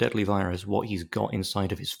armed with a deadly virus. What he's got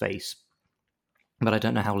inside of his face, but I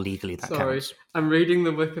don't know how legally that counts. I'm reading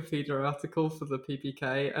the Wikipedia article for the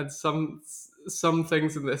PPK, and some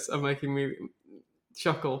things in this are making me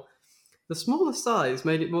chuckle. The smaller size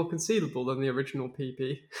made it more concealable than the original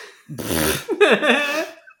PP.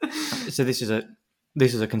 So this is a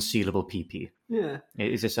concealable PP. Yeah.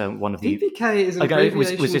 Is this one of the PPK is an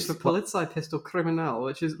abbreviation for Polizei Pistol Kriminal,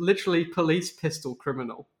 which is literally police pistol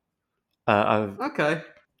criminal. Okay,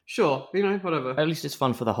 sure, whatever. At least it's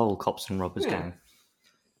fun for the whole cops and robbers gang.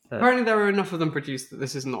 Apparently, there are enough of them produced that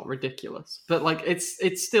this is not ridiculous. But like, it's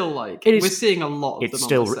still like we're seeing a lot of them.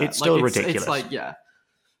 It's still ridiculous. It's like, yeah.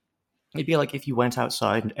 It'd be like if you went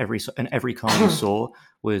outside and every car you saw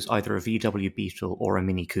was either a VW Beetle or a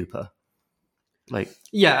Mini Cooper. Like,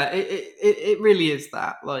 yeah, it really is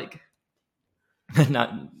that. Like, but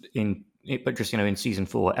just in season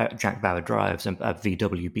 4, Jack Bauer drives a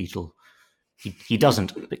VW Beetle. He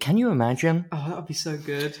doesn't. But can you imagine? Oh, that would be so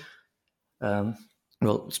good.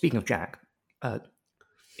 Well, speaking of Jack, while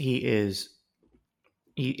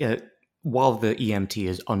the EMT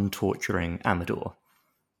is untorturing Amador,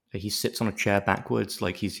 he sits on a chair backwards,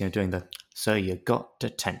 like he's doing the "so you got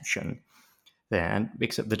detention" there, and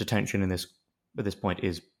except the detention at this point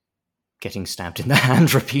is getting stabbed in the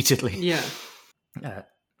hand repeatedly. Yeah.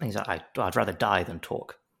 He's like, I'd rather die than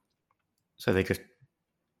talk. So they just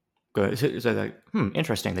go. So they're like,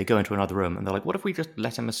 interesting. They go into another room and they're like, what if we just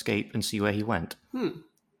let him escape and see where he went? And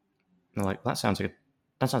they're like, that sounds like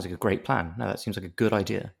a great plan. No, that seems like a good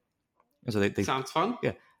idea. And so they Sounds fun.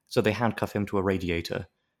 yeah. So they handcuff him to a radiator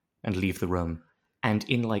and leave the room. And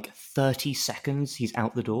in like 30 seconds, he's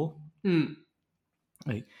out the door.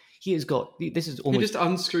 Like, he has got. This is almost. He just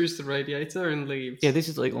unscrews the radiator and leaves. Yeah, this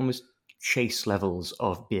is like almost Chase levels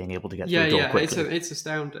of being able to get through the door quickly. It's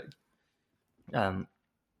astounding.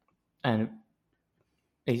 And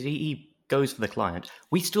he goes for the client.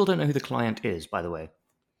 We still don't know who the client is, by the way.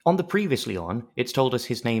 On the previously on, it's told us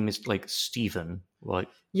his name is like Stephen. Like,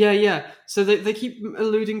 yeah. So they keep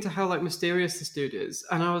alluding to how like mysterious this dude is,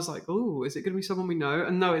 and I was like, oh, is it going to be someone we know?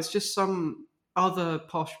 And no, it's just some other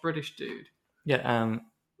posh British dude. Yeah.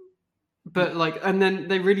 But like, and then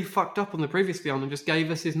they really fucked up on the previously on and just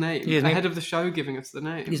gave us his name ahead of the show giving us the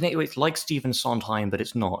name. His name, it's like Stephen Sondheim, but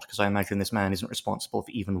it's not, because I imagine this man isn't responsible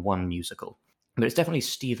for even one musical. But it's definitely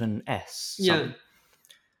Stephen S. Yeah.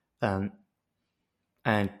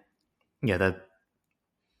 And yeah,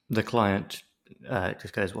 the client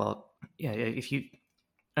just goes, well, yeah, if you,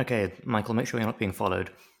 okay, Michael, make sure you're not being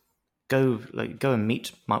followed. Go and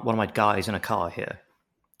meet one of my guys in a car here.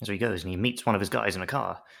 And so he goes and he meets one of his guys in a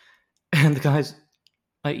car. And the guy's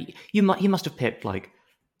like, you must have picked like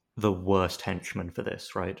the worst henchman for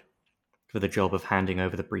this, right? For the job of handing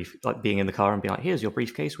over the being in the car and being like, here's your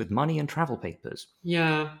briefcase with money and travel papers.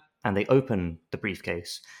 Yeah. And they open the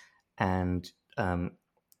briefcase, and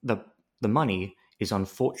the money is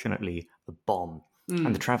unfortunately a bomb,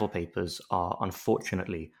 and the travel papers are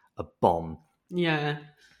unfortunately a bomb. Yeah.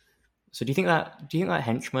 So do you think that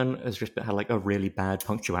henchman has just had like a really bad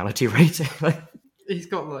punctuality rating? He's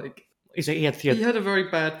got like. He had a very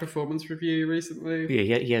bad performance review recently.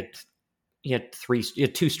 Yeah, he had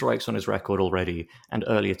 2 strikes on his record already, and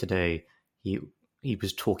earlier today he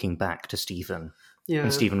was talking back to Stephen. Yeah.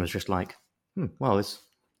 And Stephen was just like, well,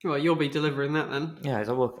 you'll be delivering that then. Yeah,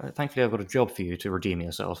 so, well, thankfully I've got a job for you to redeem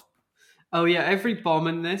yourself. Oh yeah, every bomb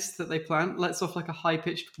in this that they plant lets off like a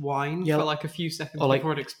high-pitched whine for like a few seconds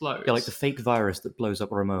before it explodes. Yeah, like the fake virus that blows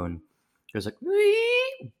up Ramon. It goes like,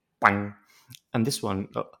 bang. And this one,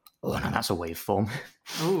 oh no, that's a waveform.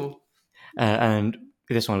 Oh. And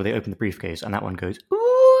this one, they open the briefcase, and that one goes,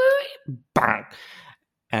 bang.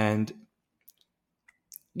 And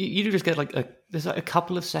you do just get like there's like a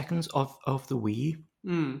couple of seconds of the Wii.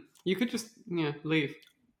 You could just leave.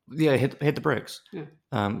 Yeah, hit the brakes. Yeah.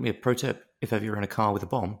 Pro tip: if ever you're in a car with a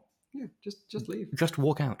bomb, just leave. Just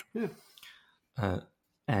walk out. Yeah.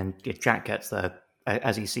 And Jack gets there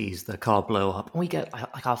as he sees the car blow up, and we get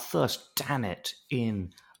like our first damn it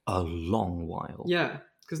in a long while. Yeah,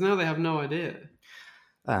 because now they have no idea.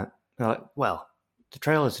 Like, well, the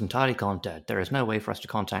trail is entirely gone dead. There is no way for us to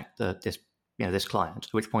contact this client.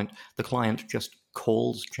 At which point, the client just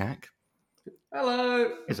calls Jack.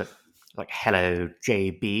 Hello. Is it like, hello,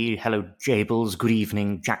 JB, hello, Jables, good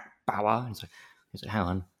evening, Jack Bauer? He's like, hang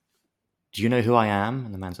on, do you know who I am?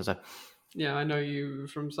 And the man says, yeah, I know you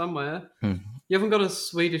from somewhere. You haven't got a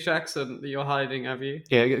Swedish accent that you're hiding, have you?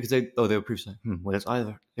 Yeah, because they were proof saying, well, it's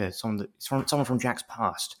either someone from Jack's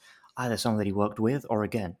past, either someone that he worked with or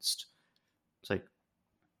against. It's like,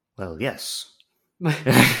 well, yes.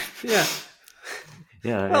 Yeah.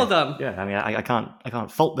 Yeah. Well done. Yeah, I mean, I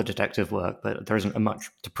can't fault the detective work, but there isn't much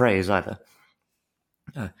to praise either.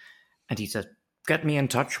 And he says, get me in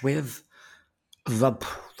touch with the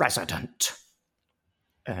president.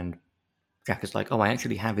 And Jack is like, oh, I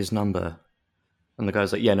actually have his number. And the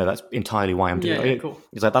guy's like, yeah, no, that's entirely why I'm doing it. Yeah, cool.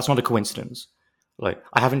 He's like, that's not a coincidence. Like,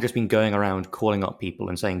 I haven't just been going around calling up people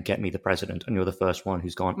and saying, get me the president, and you're the first one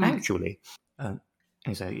who's gone, actually. And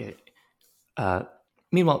he's like, yeah.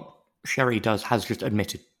 Meanwhile, Sherry has just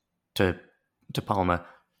admitted to Palmer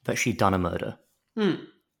that she'd done a murder.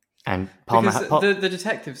 And Palmer... Because the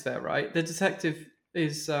detective's there, right? The detective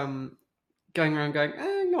is going around going,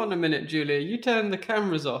 hang on a minute, Julia, you turned the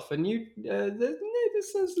cameras off and you... it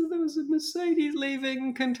says that there was a Mercedes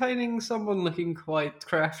leaving containing someone looking quite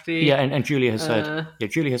crafty. Yeah, and Julia has said...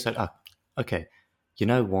 Julia has said, okay, you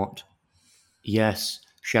know what? Yes,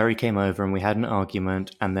 Sherry came over and we had an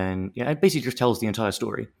argument, and then... Yeah, it basically just tells the entire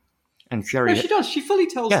story. And Sherry... No, she does. She fully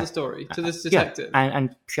tells the story to this detective. Yeah.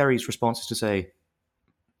 And Sherry's response is to say,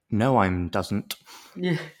 no, doesn't.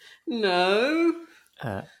 Yeah. No.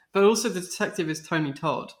 But also the detective is Tony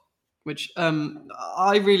Todd, which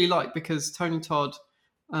I really like because Tony Todd,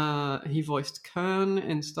 he voiced Kern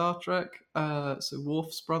in Star Trek, so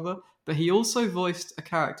Worf's brother, but he also voiced a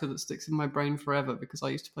character that sticks in my brain forever because I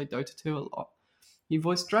used to play Dota 2 a lot. He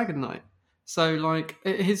voiced Dragon Knight. So like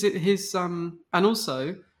his and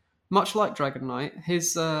also much like Dragon Knight,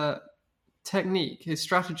 his technique, his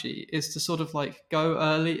strategy is to sort of like go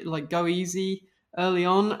early, like go easy early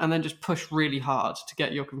on, and then just push really hard to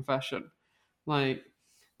get your confession. Like,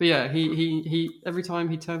 but yeah, he every time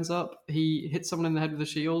he turns up, he hits someone in the head with a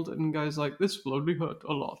shield and goes like, "This will only hurt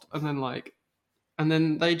a lot," and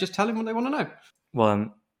then they just tell him what they want to know.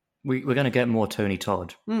 Well, we're going to get more Tony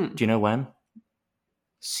Todd. Hmm. Do you know when?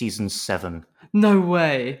 Season 7. No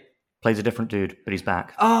way. Plays a different dude, but he's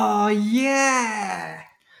back. Oh yeah.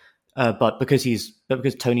 But because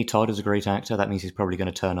Tony Todd is a great actor, that means he's probably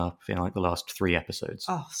going to turn up in like the last 3 episodes.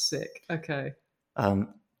 Oh, sick. Okay.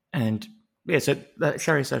 And yeah, so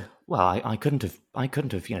Sherry said, "Well, I couldn't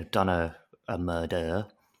have done a murder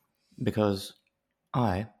because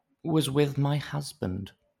I was with my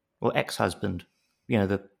husband or ex-husband,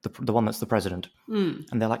 the one that's the president."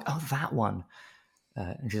 Mm. And they're like, "Oh, that one."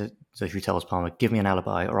 And she tells Palmer, "Give me an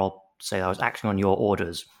alibi, or I'll say I was acting on your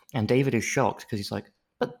orders." And David is shocked because he's like,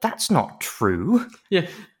 "But that's not true." Yeah.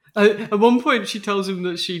 At one point, she tells him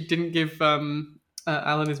that she didn't give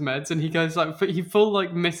Alan his meds, and he goes like, he full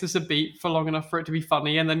like misses a beat for long enough for it to be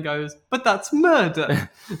funny, and then goes, "But that's murder."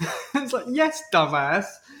 It's like, yes, dumbass.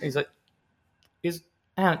 He's like,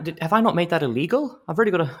 have I not made that illegal? I've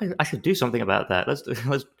really got to. I should do something about that. Let's.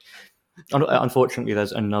 Unfortunately,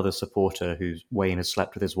 there's another supporter who's Wayne has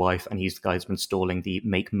slept with his wife, and he's the guy who's been stalling the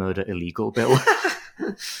 "Make Murder Illegal" bill.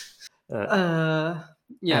 So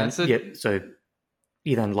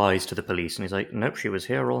he then lies to the police, and he's like, "Nope, she was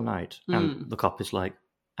here all night." And the cop is like,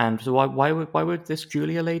 "And so why would this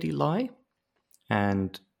Julia lady lie?"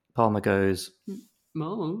 And Palmer goes,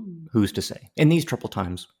 Mom. "Who's to say? In these troubled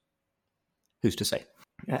times, who's to say?"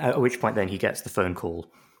 At which point, then he gets the phone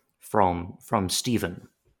call from Stephen.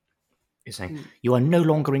 He's saying, "You are no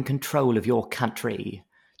longer in control of your country.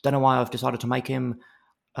 Don't know why I've decided to make him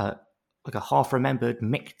like a half-remembered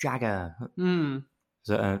Mick Jagger.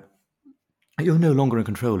 So, you're no longer in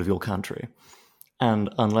control of your country,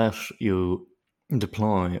 and unless you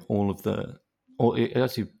deploy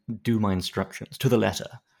actually do my instructions to the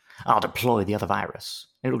letter, I'll deploy the other virus.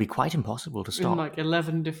 It'll be quite impossible to stop." In like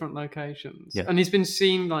 11 different locations. Yeah. And he's been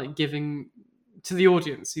seen like giving to the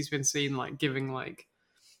audience, he's been seen like giving like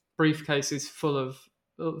briefcases full of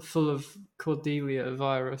Cordelia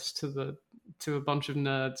virus to a bunch of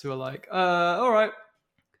nerds who are like, all right,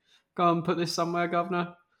 go and put this somewhere,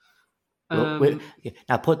 governor. Now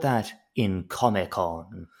put that in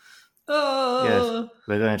Comic-Con. Yes,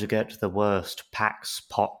 we're going to get the worst PAX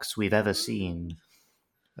pox we've ever seen.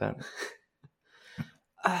 But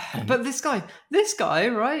this guy,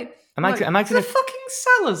 right? Imagine the if fucking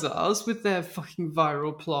Salazars with their fucking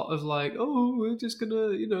viral plot of like, oh, we're just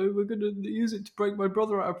gonna, we're gonna use it to break my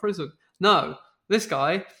brother out of prison. No, this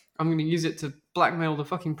guy, I'm gonna use it to blackmail the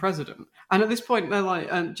fucking president. And at this point, they're like,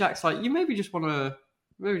 and Jack's like, you maybe just want to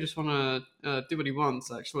do what he wants,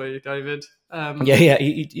 actually, David.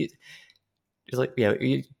 He's like, yeah,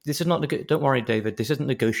 this is not. Don't worry, David. This isn't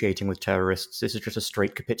negotiating with terrorists. This is just a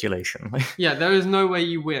straight capitulation. Yeah, there is no way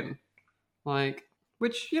you win. Like,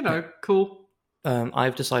 which cool.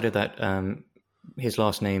 I've decided that his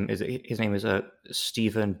name is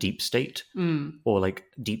Stephen Deep State, or like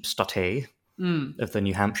Deep State of the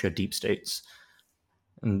New Hampshire Deep States.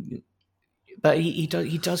 But he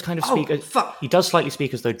does kind of speak. He does slightly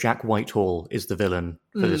speak as though Jack Whitehall is the villain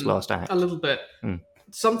for this last act. A little bit.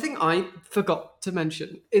 Something I forgot to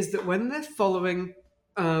mention is that when they're following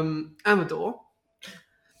Amador,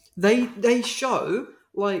 they show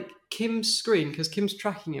like Kim's screen because Kim's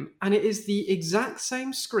tracking him, and it is the exact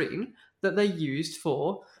same screen that they used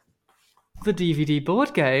for the DVD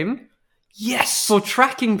board game. Yes, for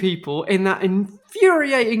tracking people in that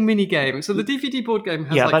infuriating mini game. So the DVD board game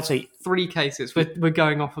has 3 cases. We're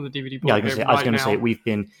going off on the DVD board game. I was going to say we've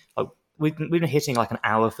been hitting like an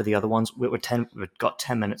hour for the other ones. We've got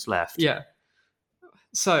 10 minutes left. Yeah.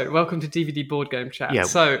 So welcome to DVD board game chat. Yeah.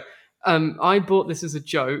 So I bought this as a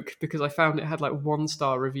joke because I found it had like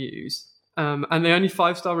 1-star reviews. And the only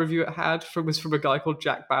 5-star review it had was from a guy called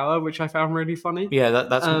Jack Bauer, which I found really funny. Yeah,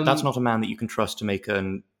 that's not a man that you can trust to make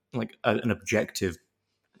an objective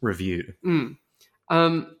review.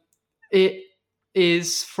 It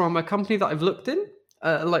is from a company that I've looked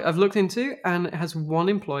into, and it has 1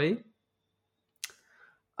 employee.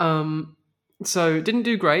 So it didn't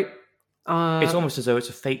do great. It's almost as though it's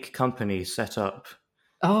a fake company set up.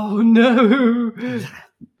 Oh no!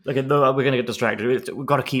 We're going to get distracted. We've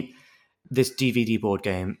got to keep this DVD board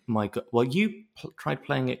game. My God, well, you tried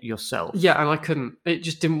playing it yourself. Yeah, and I couldn't. It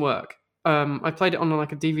just didn't work. I played it on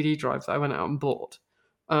like a DVD drive that I went out and bought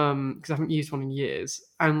because I haven't used one in years,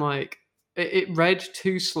 and like it read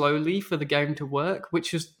too slowly for the game to work,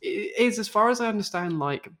 which is, as far as I understand,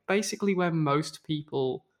 like basically where most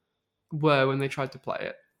people were when they tried to play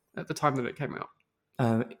it at the time that it came out.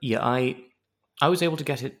 Yeah, I was able to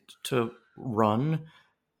get it to run,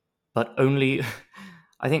 but only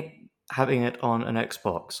I think having it on an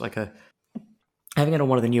Xbox, having it on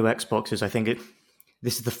one of the new Xboxes. I think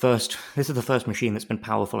this is the first machine that's been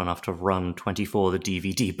powerful enough to run 24 the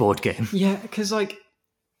DVD board game. Yeah, because like.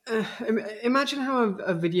 Imagine how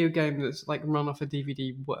a video game that's like run off a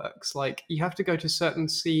DVD works. Like you have to go to certain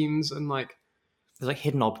scenes and like There's like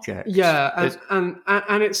hidden objects. yeah,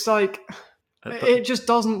 and it's like it just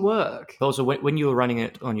doesn't work. But also, when you were running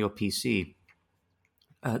it on your PC,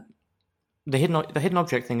 the hidden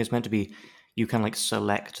object thing is meant to be you can like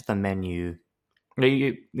select the menu.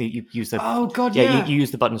 You use the Oh god, yeah. You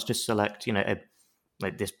use the buttons to select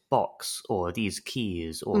like this box or these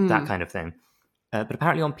keys or that kind of thing. But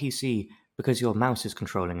apparently on PC, because your mouse is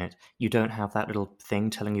controlling it, you don't have that little thing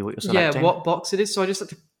telling you what you're selecting. Yeah, what box it is. So I just had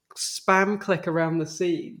to spam click around the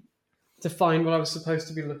scene to find what I was supposed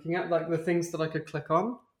to be looking at, like the things that I could click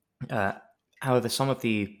on. However, some of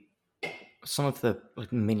the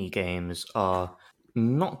like, mini games are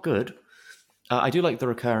not good. I do like the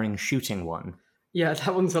recurring shooting one. Yeah,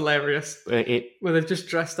 that one's hilarious. Where they've just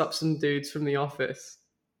dressed up some dudes from The Office.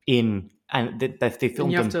 And they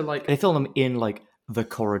filmed them. They film them in like the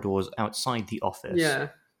corridors outside the office. Yeah,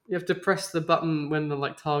 you have to press the button when the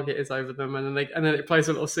like target is over them, and then it plays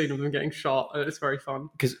a little scene of them getting shot, and it's very fun.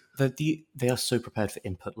 Because they are so prepared for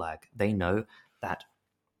input lag. They know that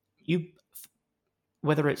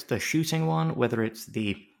whether it's the shooting one, whether it's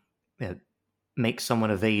the make someone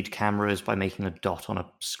evade cameras by making a dot on a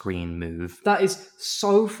screen move. That is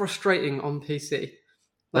so frustrating on PC.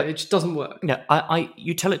 Like it just doesn't work. Yeah,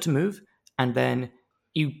 you tell it to move. And then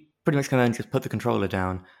you pretty much can then just put the controller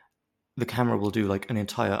down. The camera will do like an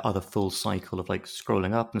entire other full cycle of like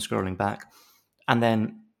scrolling up and scrolling back. And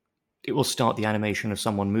then it will start the animation of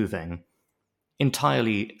someone moving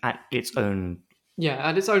entirely at its own... Yeah,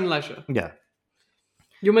 at its own leisure. Yeah.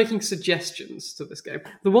 You're making suggestions to this game.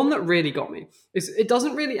 The one that really got me is it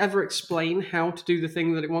doesn't really ever explain how to do the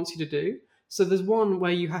thing that it wants you to do. So there's one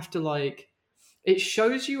where you have to like... It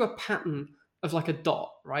shows you a pattern of like a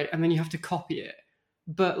dot, right? And then you have to copy it.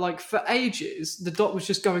 But like for ages, the dot was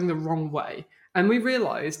just going the wrong way. And we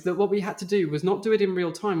realized that what we had to do was not do it in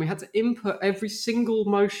real time. We had to input every single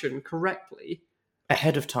motion correctly.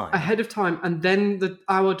 Ahead of time. And then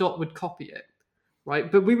our dot would copy it,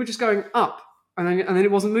 right? But we were just going up, and then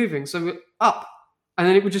it wasn't moving. So up, and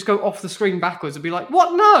then it would just go off the screen backwards and be like,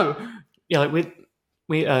 what? No! Yeah, like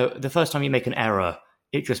the first time you make an error,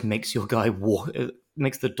 it just makes your guy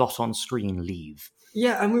makes the dot on screen leave.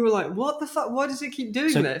 Yeah, and we were like, what the fuck? Why does it keep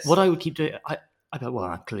doing this? What I would keep doing, I go, well,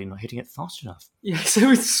 I'm clearly not hitting it fast enough. Yeah, so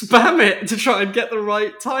we'd spam it to try and get the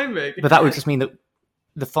right timing. But that would just mean that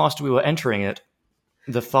the faster we were entering it,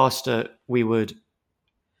 the faster we would,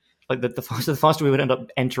 like the faster we would end up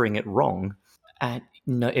entering it wrong. And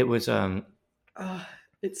no, it was.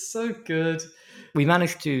 It's so good. We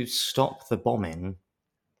managed to stop the bombing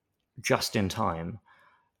just in time.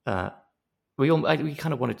 We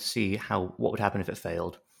kind of wanted to see what would happen if it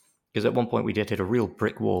failed, because at one point we did hit a real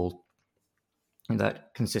brick wall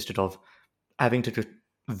that consisted of having to just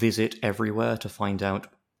visit everywhere to find out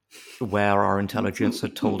where our intelligence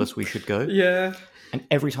had told us we should go. Yeah. And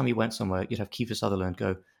every time you went somewhere, you'd have Kiefer Sutherland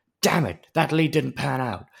go, "Damn it, that lead didn't pan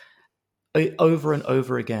out," over and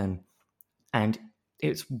over again. And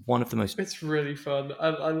it's one of the most... It's really fun.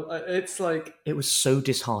 It's like... It was so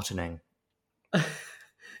disheartening.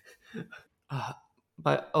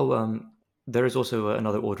 But there is also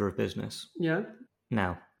another order of business. Yeah.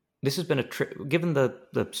 Now, this has been a given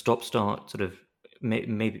the stop-start sort of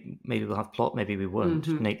maybe we'll have plot, maybe we won't,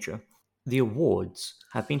 nature. The awards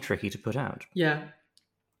have been tricky to put out. Yeah.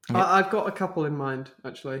 I've got a couple in mind,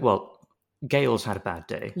 actually. Well, Gale's had a bad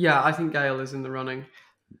day. Yeah, I think Gale is in the running.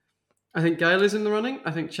 I think Gale is in the running.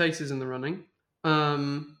 I think Chase is in the running.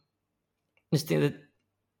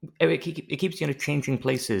 It keeps changing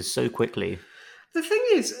places so quickly. The thing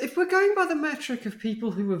is, if we're going by the metric of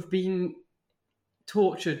people who have been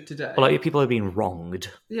tortured today, well, like people have been wronged.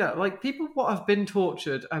 Yeah, like people what have been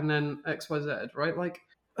tortured and then XYZ, right? Like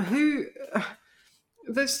who?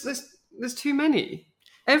 There's too many.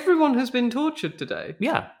 Everyone has been tortured today.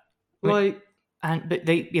 Yeah,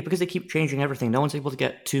 because they keep changing everything. No one's able to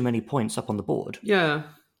get too many points up on the board. Yeah.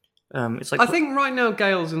 It's like I think right now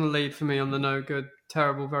Gale's in the lead for me on the no good,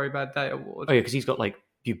 terrible, very bad day award. Oh yeah, because he's got like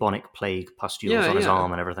bubonic plague pustules on his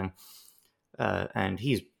arm and everything. and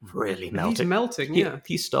he's really He's melting. melting, He, yeah.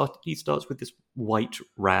 he starts with this white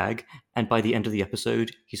rag, and by the end of the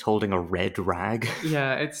episode, he's holding a red rag.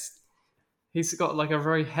 Yeah, he's got like a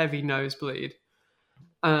very heavy nosebleed.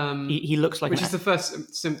 He looks like which is the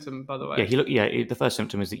first symptom, by the way. The first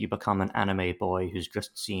symptom is that you become an anime boy who's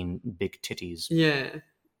just seen big titties. Yeah.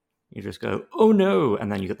 You just go, oh no,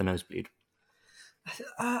 and then you get the nosebleed.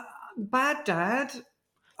 Bad dad.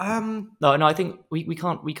 No, I think we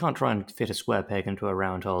can't try and fit a square peg into a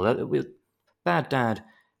round hole. Bad dad.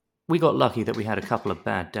 We got lucky that we had a couple of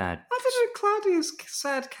bad dad. I don't know, Claudia's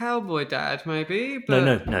sad cowboy dad, maybe. But...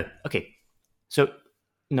 No. Okay, so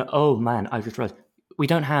no. Oh man, I just realized we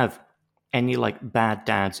don't have any like bad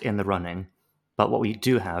dads in the running, but what we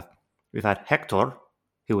do have, we've had Hector,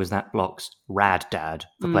 who was that block's rad dad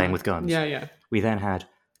for playing with guns. Yeah. We then had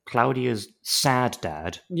Claudia's sad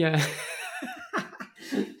dad. Yeah.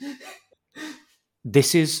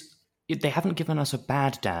 They haven't given us a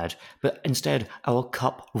bad dad, but instead our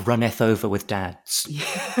cup runneth over with dads.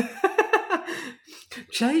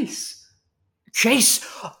 Chase!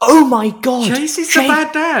 Oh my god! Chase is the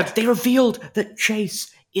bad dad! They revealed that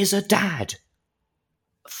Chase is a dad.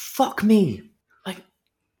 Fuck me. Like,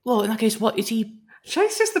 well, in that case, what is he?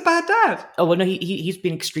 Chase is the bad dad! Oh, well, no, he's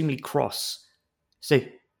been extremely cross. So,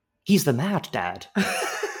 he's the mad dad.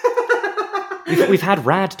 We've had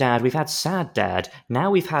rad dad, we've had sad dad, now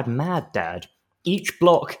we've had mad dad. Each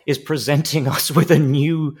block is presenting us with a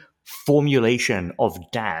new formulation of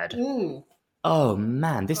dad. Ooh. Oh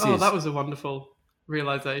man, this is... Oh, that was a wonderful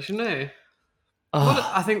realization, eh?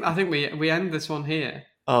 Oh. I think we end this one here.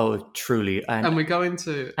 Oh, truly. And we go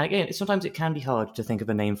into... And again, sometimes it can be hard to think of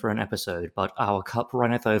a name for an episode, but our cup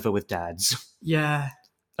runneth over with dads. Yeah.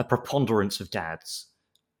 A preponderance of dads.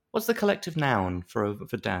 What's the collective noun for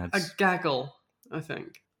dads? A gaggle, I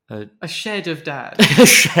think. A shed of dads. A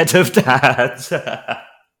shed of dads.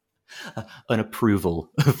 An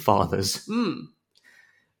approval of fathers.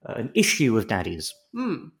 An issue of daddies.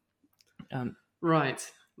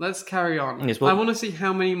 Right. Let's carry on. Yes, well, I want to see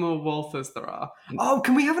how many more Walthers there are. Oh,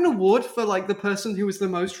 can we have an award for like the person who was the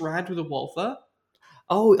most rad with a Walther?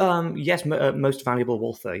 Oh, yes, most valuable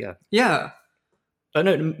Walther, yeah. Yeah. Oh,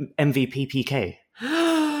 no, MVP PK.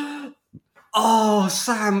 Oh,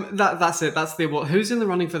 Sam, that's it. That's the award. Who's in the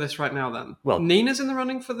running for this right now, then? Well, Nina's in the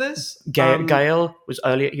running for this. Gael was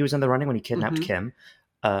earlier. He was in the running when he kidnapped Kim.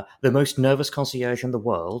 The most nervous concierge in the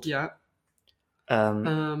world. Yeah.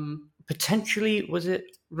 Potentially, was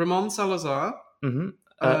it Ramon Salazar?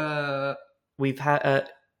 Mm-hmm. We've had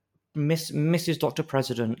Mrs. Dr.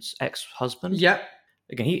 President's ex-husband. Yeah.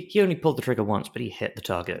 Again, he only pulled the trigger once, but he hit the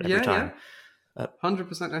target every time.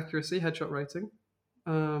 100% accuracy, headshot rating.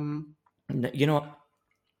 You know what?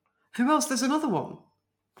 Who else? There's another one.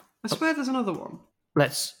 I swear there's another one.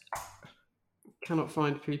 Let's... Cannot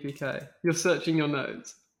find PPK. You're searching your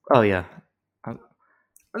notes. Oh, yeah.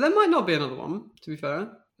 There might not be another one, to be fair.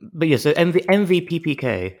 But yeah, so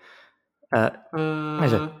MVPPK...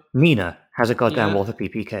 Nina has a goddamn Walther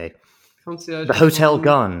PPK. Concierge the hotel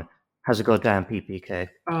gun has a goddamn PPK.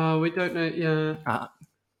 We don't know. Yeah.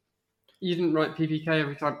 You didn't write PPK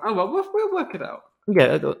every time. Oh well, we'll work it out.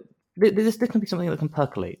 Yeah, this can be something that can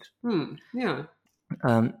percolate. Yeah.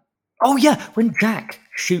 Oh yeah, when Jack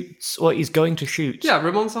shoots or he's going to shoot. Yeah,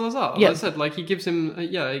 Ramon Salazar. Yeah, like I said, like he gives him.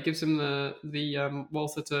 The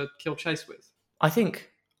Walther to kill Chase with. I think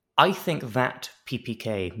that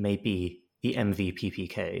PPK may be the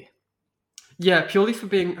MVPPK. Yeah, purely for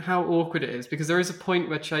being how awkward it is, because there is a point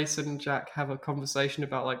where Chase and Jack have a conversation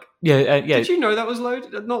about like, did you know that was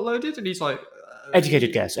not loaded? And he's like,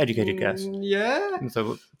 educated guess. Yeah. And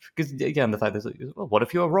so, because again, the fact is, well, what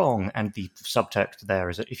if you were wrong? And the subtext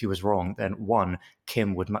there is that if he was wrong, then one,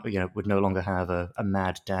 Kim would no longer have a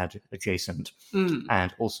mad dad adjacent,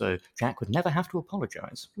 and also Jack would never have to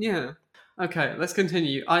apologize. Yeah. Okay, let's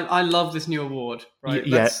continue. I love this new award. Right.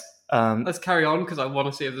 Let's carry on because I want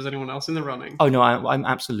to see if there's anyone else in the running. Oh no, I'm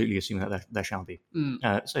absolutely assuming that there shall be.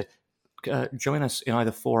 So join us in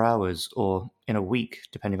either 4 hours or in a week,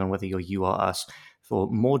 depending on whether you're you or us, for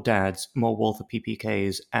more dads, more Walther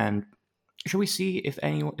PPKs, and shall we see if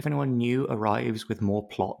anyone new arrives with more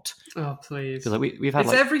plot? Oh please! Like we've had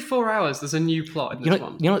every 4 hours. There's a new plot in this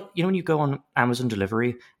one. You know when you go on Amazon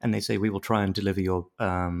delivery and they say we will try and deliver your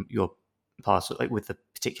parcel, like with the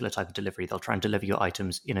particular type of delivery, they'll try and deliver your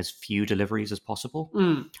items in as few deliveries as possible.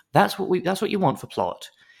 That's what you want for plot.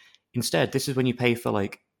 Instead, this is when you pay for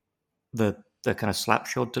like the kind of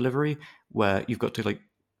slapshot delivery where you've got to like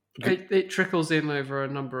it trickles in over a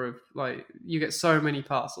number of like you get so many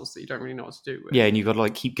parcels that you don't really know what to do with. Yeah, and you've got to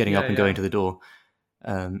like keep getting up and going to the door.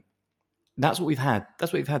 That's what we've had.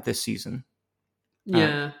 That's what we've had this season.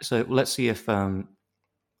 Yeah. So let's see if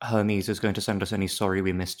Hermes is going to send us any "sorry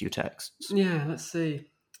we missed you" texts. Yeah, let's see.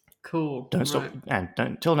 Cool. Don't stop, Right. and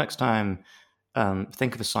don't. Till next time,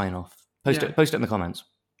 think of a sign off. Yeah. Post it in the comments.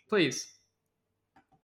 Please.